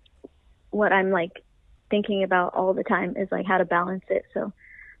what I'm like thinking about all the time, is like how to balance it. So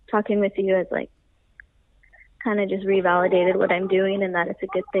talking with you has like kind of just revalidated what I'm doing, and that it's a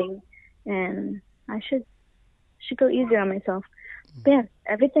good thing, and I should go easier on myself. But yeah,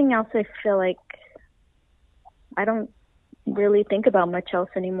 everything else I feel like I don't really think about much else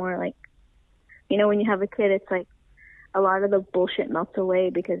anymore. Like, you know, when you have a kid, it's like a lot of the bullshit melts away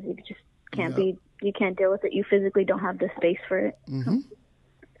because you just can't you can't deal with it. You physically don't have the space for it. So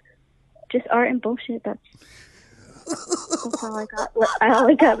just art and bullshit. That's all I got. All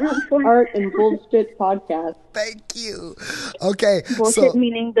I got room for. Art and Bullshit podcast. Thank you. Okay. Bullshit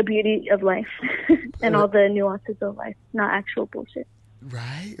meaning the beauty of life and all the nuances of life, not actual bullshit.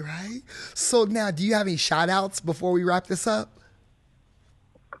 Right. So now, do you have any shout outs before we wrap this up?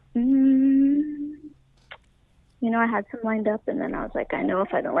 You know, I had some lined up, and then I was like, I know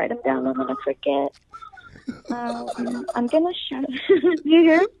if I don't write them down, I'm going to forget. I'm going to shout you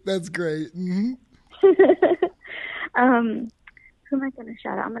hear? That's great. Who am I going to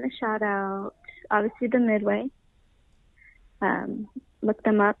shout out? I'm going to shout out, obviously, the Midway. Look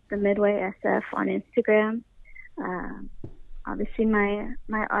them up, the Midway SF on Instagram. Obviously, my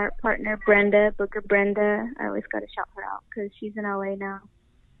art partner, Brenda, Booker Brenda. I always got to shout her out because she's in LA now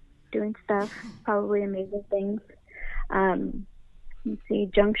doing stuff, probably amazing things. Let's see,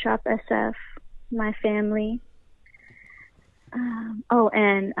 Junk Shop SF, my family.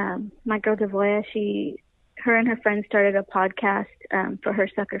 My girl Devoya, her and her friends started a podcast for her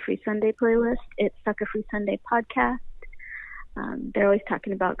Sucker Free Sunday playlist. It's Sucker Free Sunday Podcast. They're always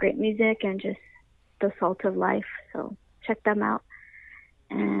talking about great music and just the salt of life. So check them out.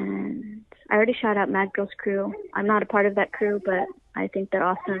 And I already shout out Mad Girls Crew. I'm not a part of that crew, but I think they're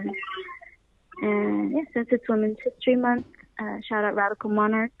awesome. And yeah, since it's Women's History Month, shout out Radical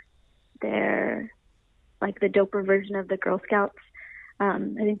Monarchs. They're like the doper version of the Girl Scouts. I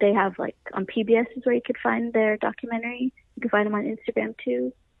think they have like on PBS is where you could find their documentary. You can find them on Instagram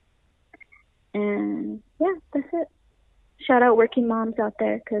too. And yeah, that's it. Shout out working moms out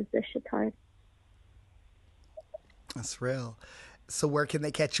there because this shit's hard. That's real. So where can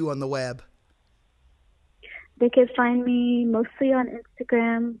they catch you on the web? They could find me mostly on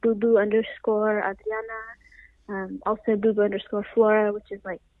Instagram, BooBoo_Adrianna. Also BooBoo_Flora, which is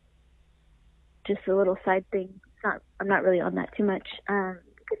like just a little side thing. I'm not really on that too much. You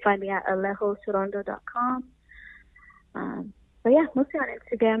can find me at alejosorondo.com. But yeah, mostly on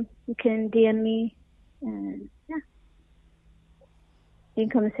Instagram. You can DM me, and yeah. You can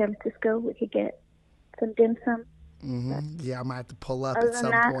come to San Francisco. We could get some dim sum. Yeah, I might have to pull up Other at than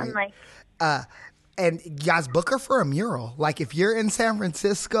some that, point. I'm like, and guys, book her for a mural. Like if you're in San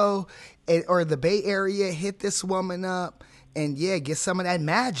Francisco or the Bay Area, hit this woman up and yeah, get some of that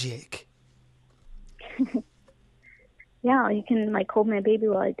magic. Yeah, you can like hold my baby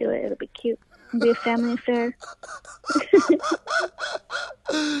while I do it. It'll be cute. It'll be a family affair.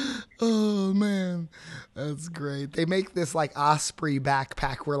 Oh man, that's great. They make this like Osprey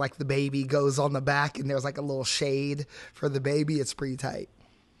backpack where like the baby goes on the back and there's like a little shade for the baby. It's pretty tight.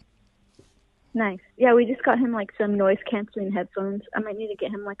 Nice. Yeah, we just got him like some noise canceling headphones. I might need to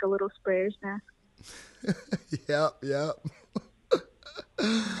get him like a little sprayer's mask. Yep.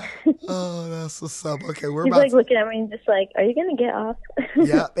 Oh, that's what's up. Okay, we're He's about like looking at me and just like, are you gonna get off?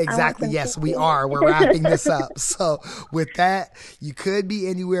 Yep, exactly. Yes, we are. We're wrapping this up. So with that, you could be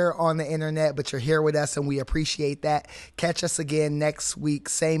anywhere on the internet, but you're here with us and we appreciate that. Catch us again next week,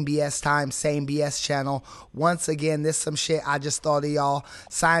 same BS time, same BS channel. Once again, this some shit I just thought of, y'all.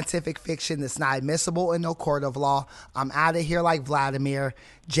 Scientific fiction that's not admissible in no court of law. I'm out of here like Vladimir.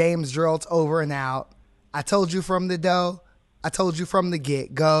 James Drill's over and out. I told you from the dough. I told you from the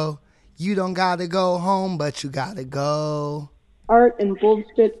get-go. You don't gotta go home, but you gotta go. Art and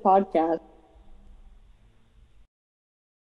Bullshit Podcast.